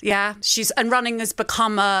good, yeah. And running has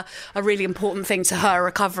become a really important thing to her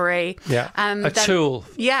recovery. Yeah, tool.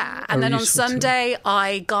 Yeah, and then on Sunday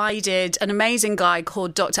I guided an amazing guy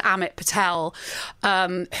called Dr. Amit Patel,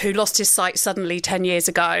 who lost his sight suddenly 10 years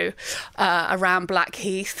ago around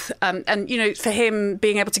Blackheath. And, you know, for him,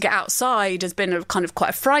 being able to get outside has been a kind of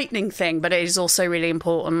quite a frightening thing, but it is also really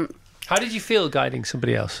important. How did you feel guiding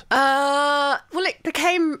somebody else? Well, it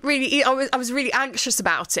became really... I was really anxious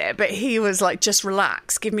about it, but he was like, just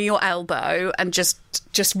relax, give me your elbow and just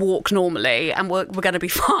walk normally and we're going to be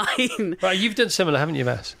fine. Right, you've done similar, haven't you,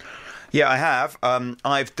 Mass? Yeah, I have.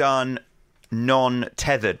 I've done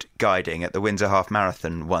non-tethered guiding at the Windsor Half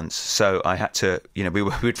Marathon once, so I had to, you know, we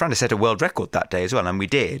were trying to set a world record that day as well, and we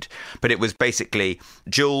did, but it was basically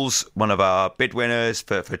Jules, one of our bid winners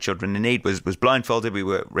for Children in Need, was blindfolded. We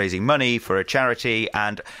were raising money for a charity,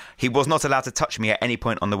 and he was not allowed to touch me at any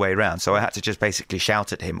point on the way around, so I had to just basically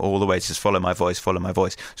shout at him all the way, just follow my voice.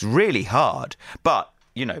 It's really hard, but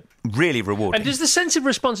you know, really rewarding. And does the sense of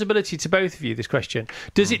responsibility, to both of you, this question,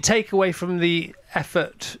 does it take away from the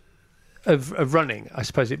effort of running? I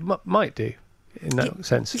suppose it might do, in that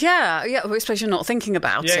sense. Yeah, well, especially not thinking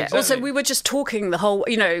about it. Exactly. Also, we were just talking the whole,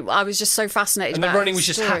 you know, I was just so fascinated and about the running was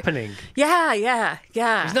just happening. Yeah.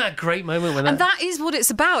 Isn't that a great moment when and that is what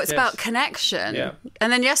it's about. It's about connection. Yeah.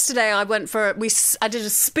 And then yesterday I went I did a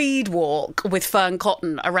speed walk with Fern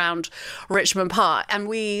Cotton around Richmond Park, and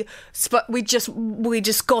we just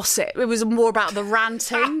gossip. It was more about the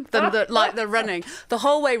ranting than the running. The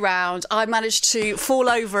whole way round, I managed to fall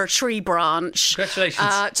over a tree branch.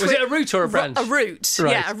 Congratulations. Was it a root or a branch? A root,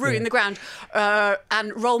 right. A root in the ground,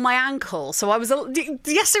 and roll my ankle. So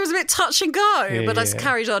yesterday was a bit touch and go, but I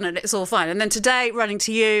carried on and it's all fine. And then today, running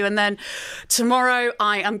to you, and then tomorrow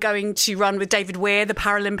I am going to run with David Weir, the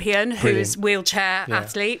Paralympian, who is wheelchair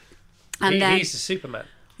athlete. And he's a Superman.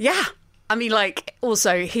 Yeah. I mean, like,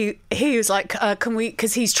 also, he was like, can we,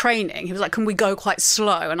 because he's training, he was like, can we go quite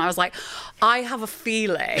slow? And I was like, I have a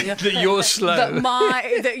feeling that you're slow.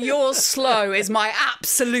 That your slow is my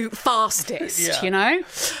absolute fastest, you know?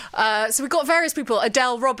 So we've got various people.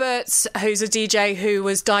 Adele Roberts, who's a DJ who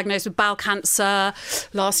was diagnosed with bowel cancer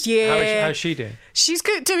last year. How's she doing? She's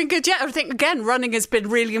good, doing good. Yeah, I think again, running has been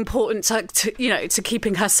really important to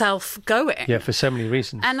keeping herself going. Yeah, for so many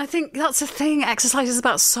reasons. And I think that's the thing. Exercise is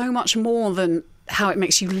about so much more than how it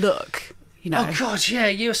makes you look. You know? Oh, God, yeah,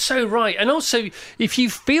 you're so right. And also, if you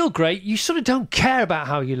feel great, you sort of don't care about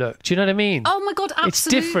how you look. Do you know what I mean? Oh, my God, absolutely. It's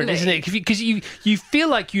different, isn't it? Because you feel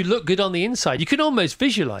like you look good on the inside. You can almost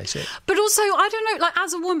visualise it. But also, I don't know, like,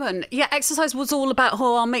 as a woman, exercise was all about,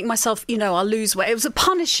 I'll make myself, I'll lose weight. It was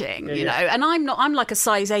punishing, you know, and I'm like a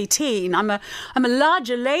size 18. I'm a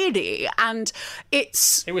larger lady, and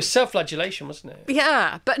it was self-flagellation, wasn't it?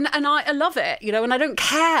 Yeah, and I love it, and I don't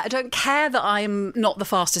care. I don't care that I'm not the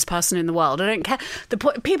fastest person in the world. I don't care.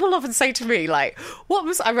 People often say to me, like,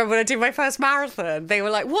 I remember when I did my first marathon, they were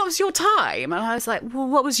like, what was your time? And I was like, well,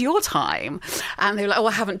 what was your time? And they were like,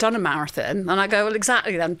 I haven't done a marathon. And I go, well,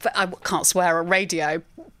 exactly then. But I can't swear on radio.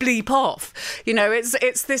 Bleep off.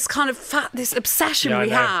 It's this kind of this obsession we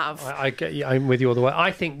have. I'm with you all the way.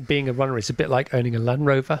 I think being a runner is a bit like owning a Land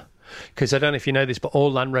Rover. Because I don't know if you know this, but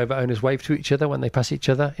all Land Rover owners wave to each other when they pass each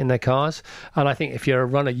other in their cars. And I think if you're a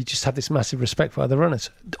runner, you just have this massive respect for other runners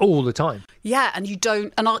all the time. Yeah, and you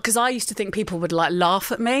don't... Because I used to think people would, like, laugh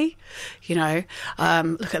at me, look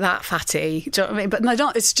at that fatty. Do you know what I mean? But no,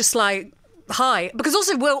 don't. It's just like... Hi, because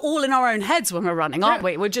also we're all in our own heads when we're running, aren't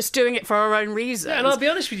we? We're just doing it for our own reasons. Yeah, and I'll be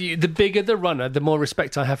honest with you, the bigger the runner, the more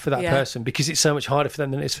respect I have for that person, because it's so much harder for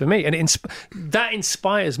them than it is for me, and that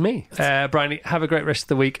inspires me. Bryony, have a great rest of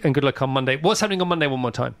the week and good luck on Monday. What's happening on Monday one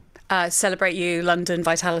more time? Celebrate You London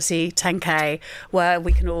Vitality 10K, where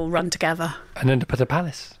we can all run together and end up at a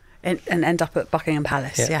palace. And end up at Buckingham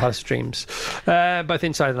Palace, Palace Dreams. Both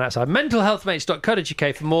inside and outside.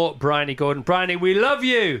 Mentalhealthmates.co.uk for more Bryony Gordon. Bryony, we love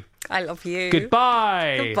you. I love you.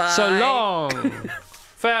 Goodbye. So long.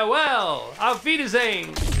 Farewell. Auf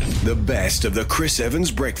Wiedersehen. The best of the Chris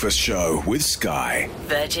Evans Breakfast Show with Sky.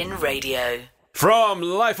 Virgin Radio. From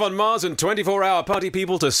Life on Mars and 24-hour party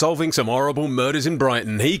people to solving some horrible murders in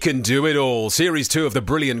Brighton, he can do it all. Series 2 of The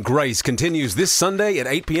Brilliant Grace continues this Sunday at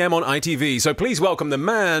 8 p.m. on ITV. So please welcome the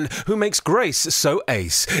man who makes Grace so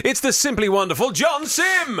ace. It's the simply wonderful John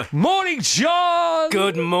Sim. Morning, John.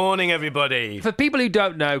 Good morning, everybody. For people who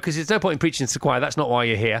don't know, because there's no point in preaching to the choir, that's not why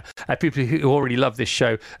you're here. People who already love this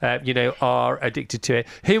show, are addicted to it.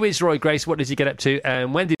 Who is Roy Grace? What does he get up to?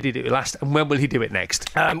 And when did he do it last? And when will he do it next?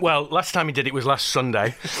 Well, last time he did it was last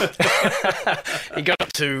Sunday. He got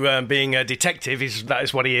up to being a detective. That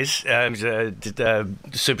is what he is. He's a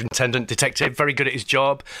superintendent detective, very good at his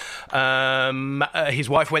job. His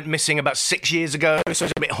wife went missing about 6 years ago, so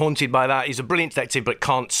he's a bit haunted by that. He's a brilliant detective, but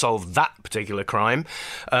can't solve that particular crime.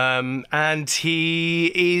 And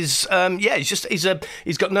he is,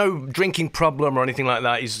 he's got no drinking problem or anything like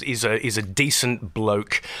that. He's a decent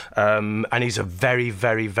bloke, and he's a very,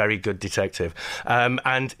 very, very good detective.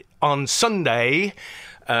 And on Sunday,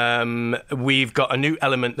 we've got a new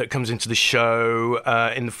element that comes into the show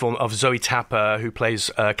in the form of Zoe Tapper, who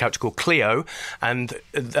plays a character called Cleo, and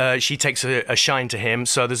she takes a shine to him.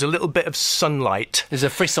 So there's a little bit of sunlight. There's a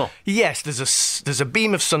frisson. Yes, there's a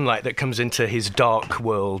beam of sunlight that comes into his dark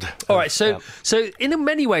world. All right, so in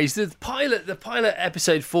many ways, the pilot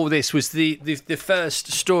episode for this was the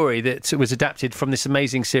first story that was adapted from this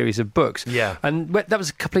amazing series of books. Yeah, and that was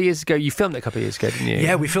a couple of years ago. You filmed it a couple of years ago, didn't you?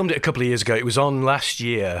 Yeah, we filmed it a couple of years ago. It was on last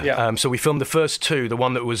year. Yeah. So we filmed the first two, the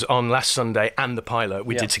one that was on last Sunday and the pilot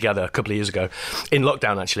we did together a couple of years ago, in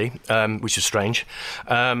lockdown actually, which is strange.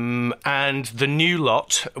 And the new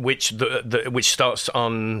lot, which starts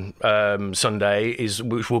on Sunday,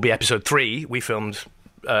 which will be episode 3. We filmed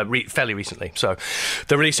fairly recently, so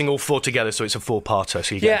they're releasing all 4 together, so it's a 4-parter.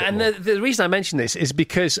 So you get and the reason I mention this is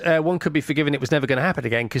because one could be forgiven it was never going to happen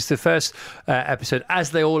again, because the first episode,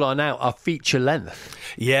 as they all are now, are feature length.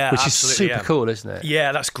 Yeah, which is super cool, isn't it?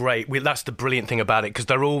 Yeah, that's great. That's the brilliant thing about it, because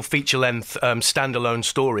they're all feature length standalone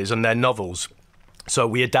stories, and they're novels. So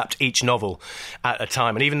we adapt each novel at a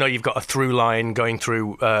time, and even though you've got a through line going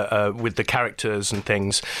through with the characters and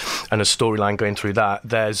things, and a storyline going through that,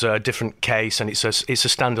 there's a different case, and it's a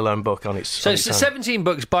standalone book on its. So it's 17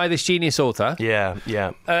 books by this genius author.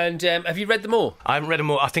 Yeah. And have you read them all? I haven't read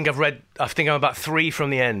them all. I think I'm about 3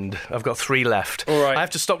 from the end. I've got 3 left. All right. I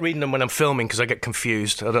have to stop reading them when I'm filming because I get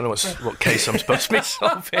confused. I don't know what case I'm supposed to be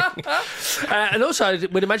solving. And also, I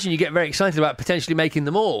would imagine you get very excited about potentially making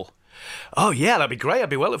them all. Oh, yeah, that'd be great. I'd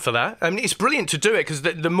be well up for that. I mean, it's brilliant to do it because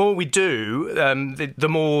the more we do, the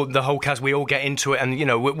more the whole cast, we all get into it. And, you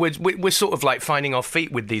know, we're sort of like finding our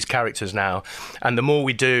feet with these characters now. And the more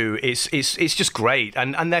we do, it's just great.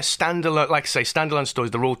 And they're standalone, like I say, standalone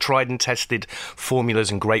stories. They're all tried and tested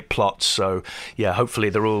formulas and great plots. So, yeah, hopefully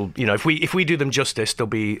they're all, you know, if we do them justice, they'll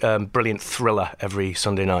be brilliant thriller every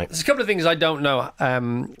Sunday night. There's a couple of things I don't know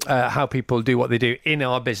how people do what they do in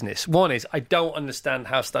our business. One is I don't understand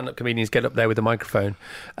how stand-up comedians get up there with a microphone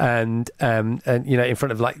and you know, in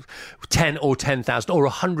front of like 10 or 10,000 or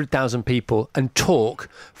 100,000 people and talk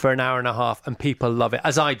for an hour and a half, and people love it,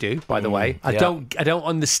 as I do, by the way. I don't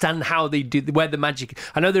understand how they do, where the magic.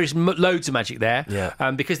 I know there is loads of magic there,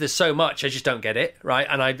 because there's so much. I just don't get it, right?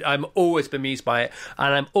 And I'm always bemused by it,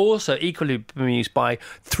 and I'm also equally bemused by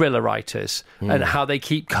thriller writers and how they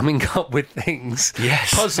keep coming up with things,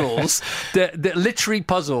 puzzles, that literary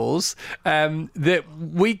puzzles that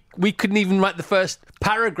we couldn't even write the first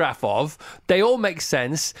paragraph of. They all make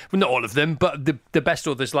sense. Well, not all of them, but the best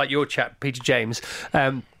authors, like your chap, Peter James,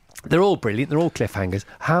 they're all brilliant. They're all cliffhangers.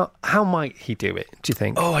 How might he do it, do you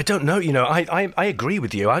think? Oh, I don't know. You know, I agree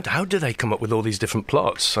with you. How do they come up with all these different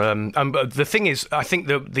plots? But the thing is, I think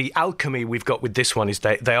the alchemy we've got with this one is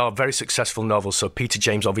they are very successful novels. So Peter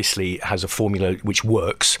James obviously has a formula which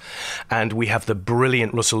works. And we have the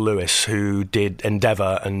brilliant Russell Lewis, who did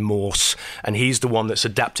Endeavour and Morse, and he's the one that's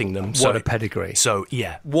adapting them. What a pedigree. So,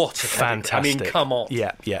 yeah. What a fantastic. Pedigree. I mean, come on.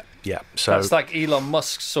 Yeah. So that's like Elon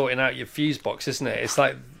Musk sorting out your fuse box, isn't it? It's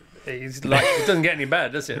like... It doesn't get any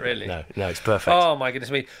better, does it? Really? No, it's perfect. Oh my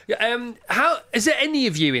goodness me! How is there any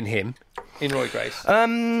of you in him, in Roy Grace?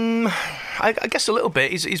 I guess a little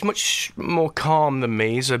bit. He's much more calm than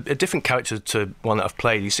me. He's a different character to one that I've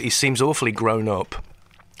played. He seems awfully grown up.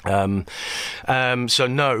 So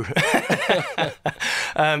no.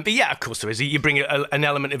 But yeah, of course there is. You bring an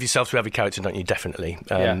element of yourself to every character, don't you? Definitely.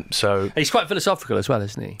 So he's quite philosophical as well,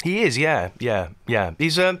 isn't he? He is. Yeah.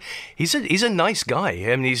 He's a nice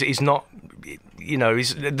guy. I mean, he's not. You know,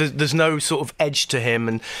 there's no sort of edge to him,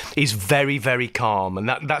 and he's very, very calm, and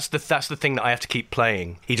that's the thing that I have to keep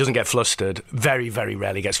playing. He doesn't get flustered. Very, very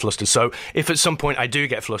rarely gets flustered. So if at some point I do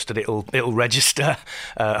get flustered, it'll register.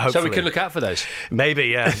 Hopefully. So we can look out for those. Maybe,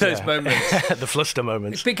 yeah. Those moments, the fluster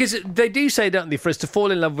moments. Because they do say, don't they, for us to fall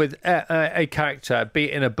in love with a character, be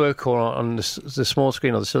it in a book or on the small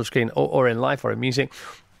screen or the silver screen, or in life or in music.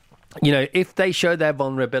 You know, if they show their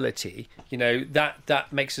vulnerability, you know,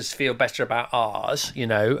 that makes us feel better about ours, you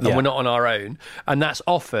know, and we're not on our own. And that's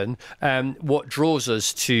often what draws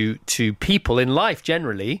us to people in life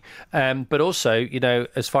generally, but also, you know,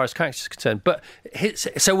 as far as characters are concerned. But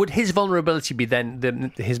so would his vulnerability be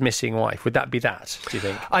then his missing wife? Would that be that, do you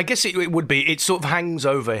think? I guess it would be. It sort of hangs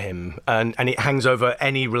over him, and it hangs over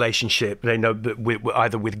any relationship. They know that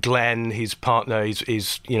either with Glenn, his partner,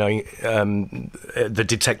 is you know, the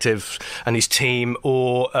detective, and his team,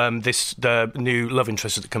 or the new love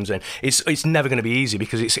interest that comes in. It's never going to be easy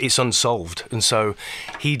because it's unsolved, and so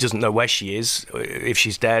he doesn't know where she is, if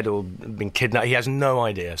she's dead or been kidnapped. He has no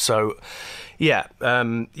idea. So yeah,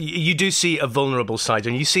 you do see a vulnerable side,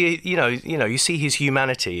 and you see you see his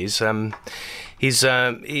humanity. He's been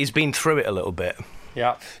through it a little bit.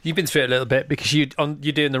 Yeah, you've been through it a little bit because you're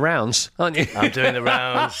doing the rounds, aren't you? I'm doing the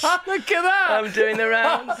rounds. Look at that! I'm doing the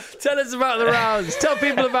rounds. Tell us about the rounds. Tell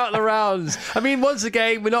people about the rounds. I mean, once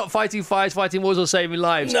again, we're not fighting fires, fighting wars, or saving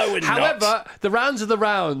lives. No, we're not. However, the rounds are the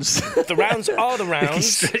rounds. The rounds are the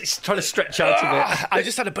rounds. He's trying to stretch out of it. I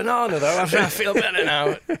just had a banana though. I feel better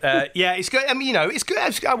now. Yeah, it's good. I mean, you know, it's good.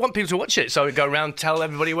 I want people to watch it, so I go around, tell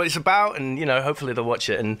everybody what it's about, and you know, hopefully they'll watch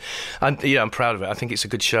it. And I'm proud of it. I think it's a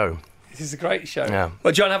good show. This is a great show. Yeah.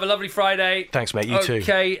 Well, John, have a lovely Friday. Thanks, mate. You too.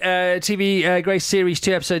 Okay, TV Grace Series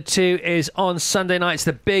 2, Episode 2 is on Sunday night. It's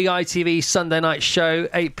the big ITV Sunday night show,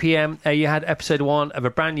 8 p.m. You had Episode 1 of a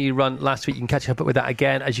brand new run last week. You can catch up with that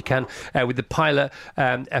again, as you can with the pilot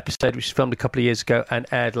episode, which was filmed a couple of years ago and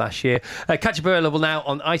aired last year. Catch up available now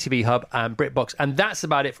on ITV Hub and BritBox. And that's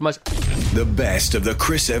about it from us. The best of the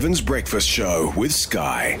Chris Evans Breakfast Show with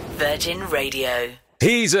Sky. Virgin Radio.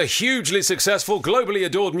 He's a hugely successful, globally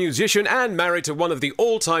adored musician and married to one of the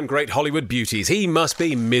all-time great Hollywood beauties. He must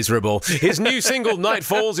be miserable. His new single, Night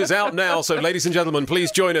Falls, is out now. So, ladies and gentlemen, please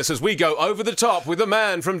join us as we go over the top with the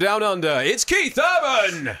man from down under. It's Keith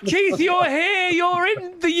Urban! Keith, you're here. You're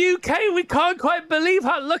in the UK. We can't quite believe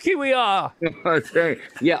how lucky we are.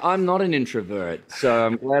 Yeah, I'm not an introvert, so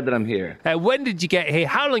I'm glad that I'm here. When did you get here?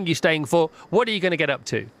 How long are you staying for? What are you going to get up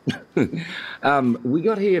to? We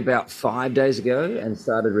got here about 5 days ago and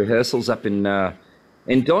started rehearsals up in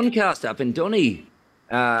Doncaster, up in Donny.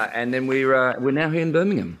 And then we're now here in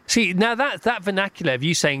Birmingham. See, now that vernacular of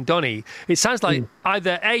you saying Donny, it sounds like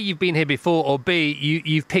either A, you've been here before, or B,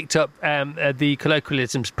 you've picked up the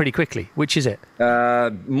colloquialisms pretty quickly. Which is it?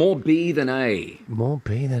 More B than A. More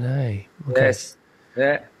B than A. Okay. Yes.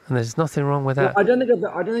 Yeah. And there's nothing wrong with that. Well, I don't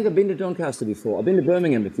think I've been to Doncaster before. I've been to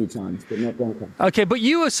Birmingham a few times, but not Doncaster. Okay, but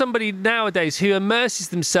you are somebody nowadays who immerses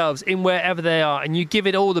themselves in wherever they are, and you give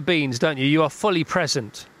it all the beans, don't you? You are fully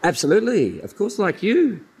present. Absolutely. Of course, like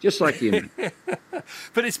you. Just like you.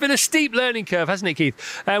 But it's been a steep learning curve, hasn't it,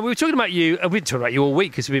 Keith? We were talking about you. We've been talking about you all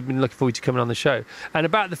week because we've been looking forward to coming on the show, and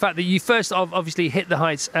about the fact that you first obviously hit the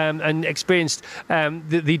heights and experienced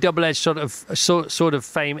the double-edged sort of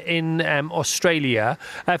fame in Australia.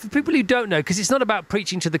 For people who don't know, because it's not about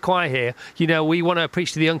preaching to the choir here. You know, we want to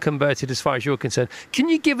preach to the unconverted as far as you're concerned. Can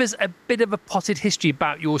you give us a bit of a potted history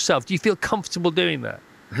about yourself? Do you feel comfortable doing that?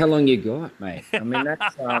 How long you got, mate? I mean,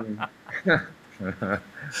 that's...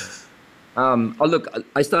 look,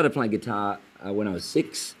 I started playing guitar when I was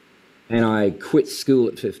 6, and I quit school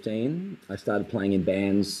at 15. I started playing in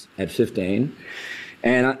bands at 15,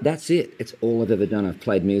 and that's it. It's all I've ever done. I've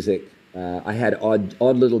played music. I had odd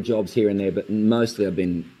little jobs here and there, but mostly I've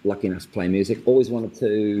been lucky enough to play music. Always wanted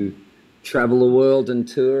to travel the world and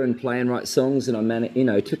tour and play and write songs, and I managed. You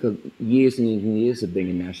know, it took years and years and years of being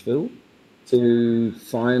in Nashville to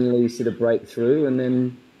finally sort of break through, and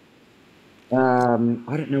then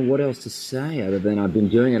I don't know what else to say other than I've been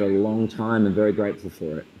doing it a long time and very grateful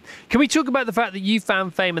for it. Can we talk about the fact that you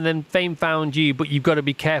found fame and then fame found you, but you've got to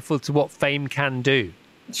be careful to what fame can do?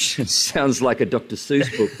 It sounds like a Dr. Seuss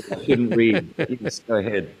book I shouldn't read. Yes, go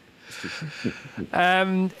ahead.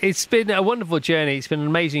 It's been a wonderful journey. It's been an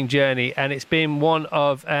amazing journey, and it's been one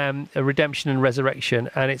of a redemption and resurrection,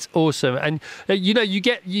 and it's awesome. And you know, you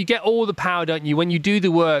get all the power, don't you? When you do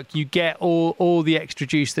the work, you get all the extra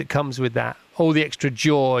juice that comes with that, all the extra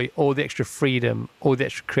joy, all the extra freedom, all the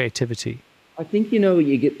extra creativity. I think, you know,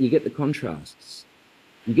 you get the contrasts.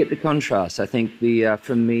 You get the contrasts. I think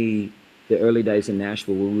for me, the early days in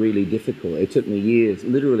Nashville were really difficult. It took me years,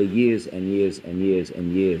 literally years and years and years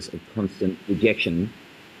and years of constant rejection.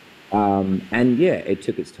 And yeah, it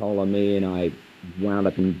took its toll on me, and I wound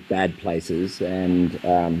up in bad places. And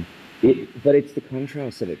but it's the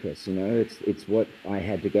contrast of it, Chris. You know, it's what I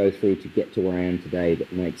had to go through to get to where I am today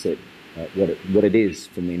that makes it what it is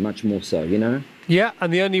for me, much more so. You know. Yeah,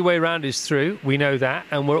 and the only way around is through. We know that,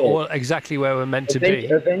 and we're all exactly where we're meant to be.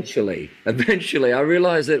 Eventually, I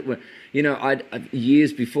realised that. You know,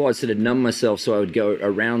 years before, I'd sort of numb myself so I would go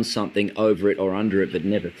around something, over it or under it, but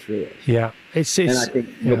never through it. Yeah. And I think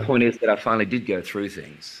your point is that I finally did go through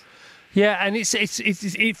things. Yeah, and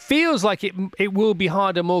it feels like it will be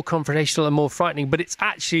harder, more confrontational and more frightening, but it's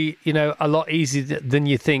actually, you know, a lot easier than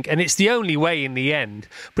you think. And it's the only way in the end.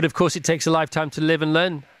 But of course, it takes a lifetime to live and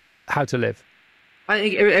learn how to live. I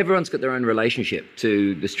think everyone's got their own relationship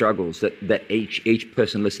to the struggles that each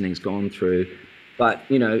person listening's gone through. But,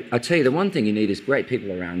 you know, I tell you, the one thing you need is great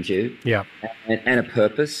people around you. Yeah. And a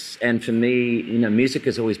purpose. And for me, you know, music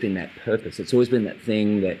has always been that purpose. It's always been that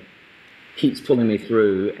thing that keeps pulling me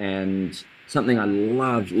through, and something I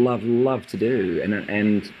love to do.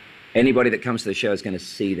 And anybody that comes to the show is going to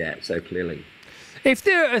see that so clearly. If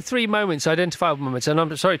there are 3 moments, identifiable moments, and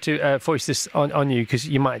I'm sorry to voice this on you because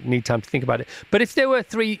you might need time to think about it, but if there were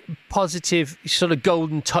 3 positive sort of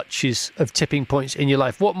golden touches of tipping points in your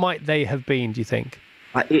life, what might they have been, do you think?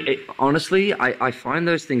 Honestly, I find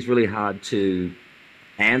those things really hard to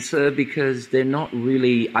answer because they're not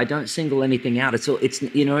really, I don't single anything out. It's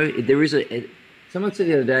you know, there is someone said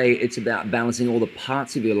the other day, it's about balancing all the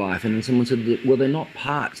parts of your life, and then someone said, well, they're not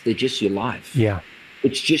parts, they're just your life. Yeah.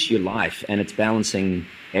 It's just your life, and it's balancing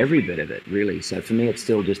every bit of it, really. So for me, it's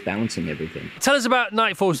still just balancing everything. Tell us about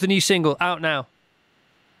Nightfalls, the new single, out now.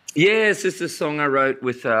 Yes, this is a song I wrote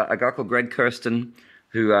with a guy called Greg Kirsten,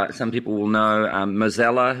 who some people will know,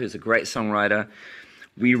 Mozella, who's a great songwriter.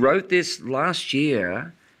 We wrote this last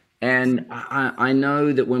year, and I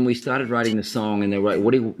know that when we started writing the song, and they were like,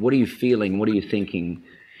 what are you feeling? What are you thinking?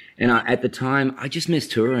 And at the time, I just miss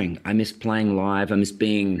touring. I miss playing live. I miss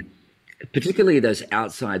being... particularly those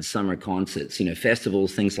outside summer concerts, you know,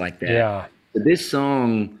 festivals, things like that. Yeah. But this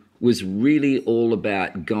song was really all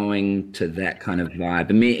about going to that kind of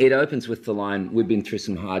vibe. I mean, it opens with the line, we've been through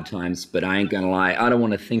some hard times, but I ain't gonna lie, I don't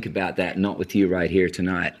want to think about that, not with you right here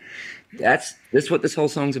tonight. That's what this whole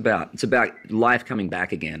song's about. It's about life coming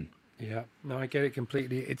back again. Yeah, no, I get it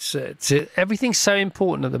completely. It's everything's so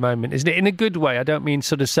important at the moment, isn't it? In a good way. I don't mean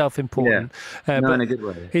sort of self-important. No, but in a good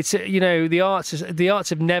way. It's the arts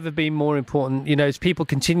have never been more important. As people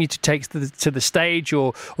continue to take to the stage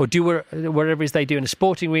or do whatever it is they do in a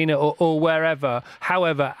sporting arena or wherever.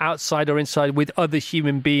 However, outside or inside with other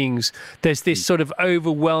human beings, there's this sort of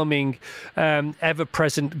overwhelming,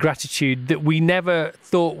 ever-present gratitude that we never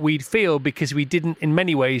thought we'd feel because we didn't, in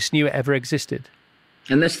many ways, knew it ever existed.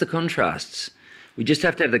 And that's the contrasts. We just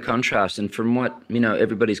have to have the contrast. And from what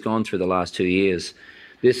everybody's gone through the last 2 years,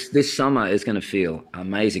 this summer is going to feel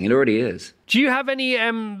amazing. It already is. Do you have any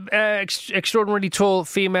extraordinarily tall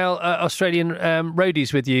female Australian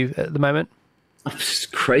roadies with you at the moment?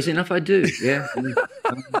 Crazy enough, I do. Yeah.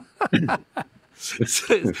 So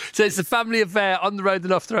it's a family affair on the road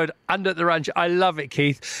and off the road and at the ranch. I love it,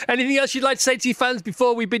 Keith. Anything else you'd like to say to your fans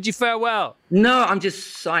before we bid you farewell? No, I'm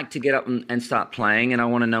just psyched to get up and start playing, and I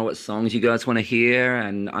want to know what songs you guys want to hear,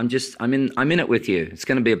 and I'm in it with you. It's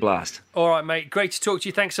going to be a blast. All right, mate. Great to talk to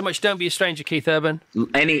you. Thanks so much. Don't be a stranger, Keith Urban.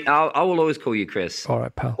 I will always call you Chris. All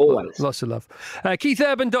right, pal. Always. Lots of love.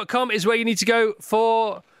 KeithUrban.com is where you need to go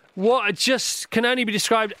for what just can only be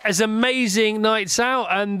described as amazing nights out,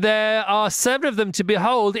 and there are 7 of them to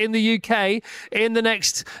behold in the UK in the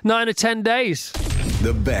next 9 or 10 days.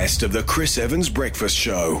 The best of the Chris Evans Breakfast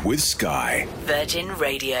Show with Sky. Virgin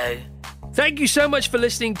Radio. Thank you so much for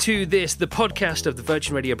listening to this, the podcast of the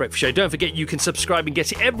Virgin Radio Breakfast Show. Don't forget you can subscribe and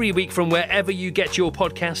get it every week from wherever you get your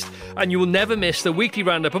podcast, and you will never miss the weekly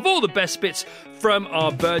roundup of all the best bits from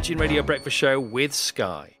our Virgin Radio Breakfast Show with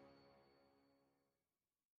Sky.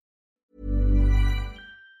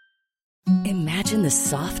 Imagine the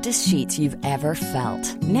softest sheets you've ever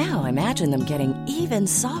felt. Now imagine them getting even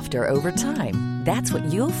softer over time. That's what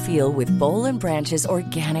you'll feel with Boll & Branch's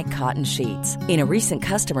organic cotton sheets. In a recent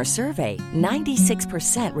customer survey,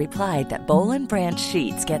 96% replied that Boll & Branch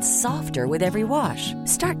sheets get softer with every wash.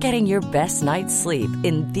 Start getting your best night's sleep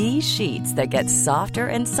in these sheets that get softer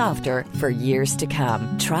and softer for years to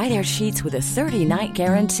come. Try their sheets with a 30-night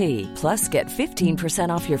guarantee. Plus, get 15%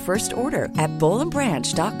 off your first order at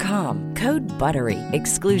bollandbranch.com. Code BUTTERY.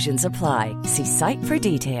 Exclusions apply. See site for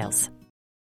details.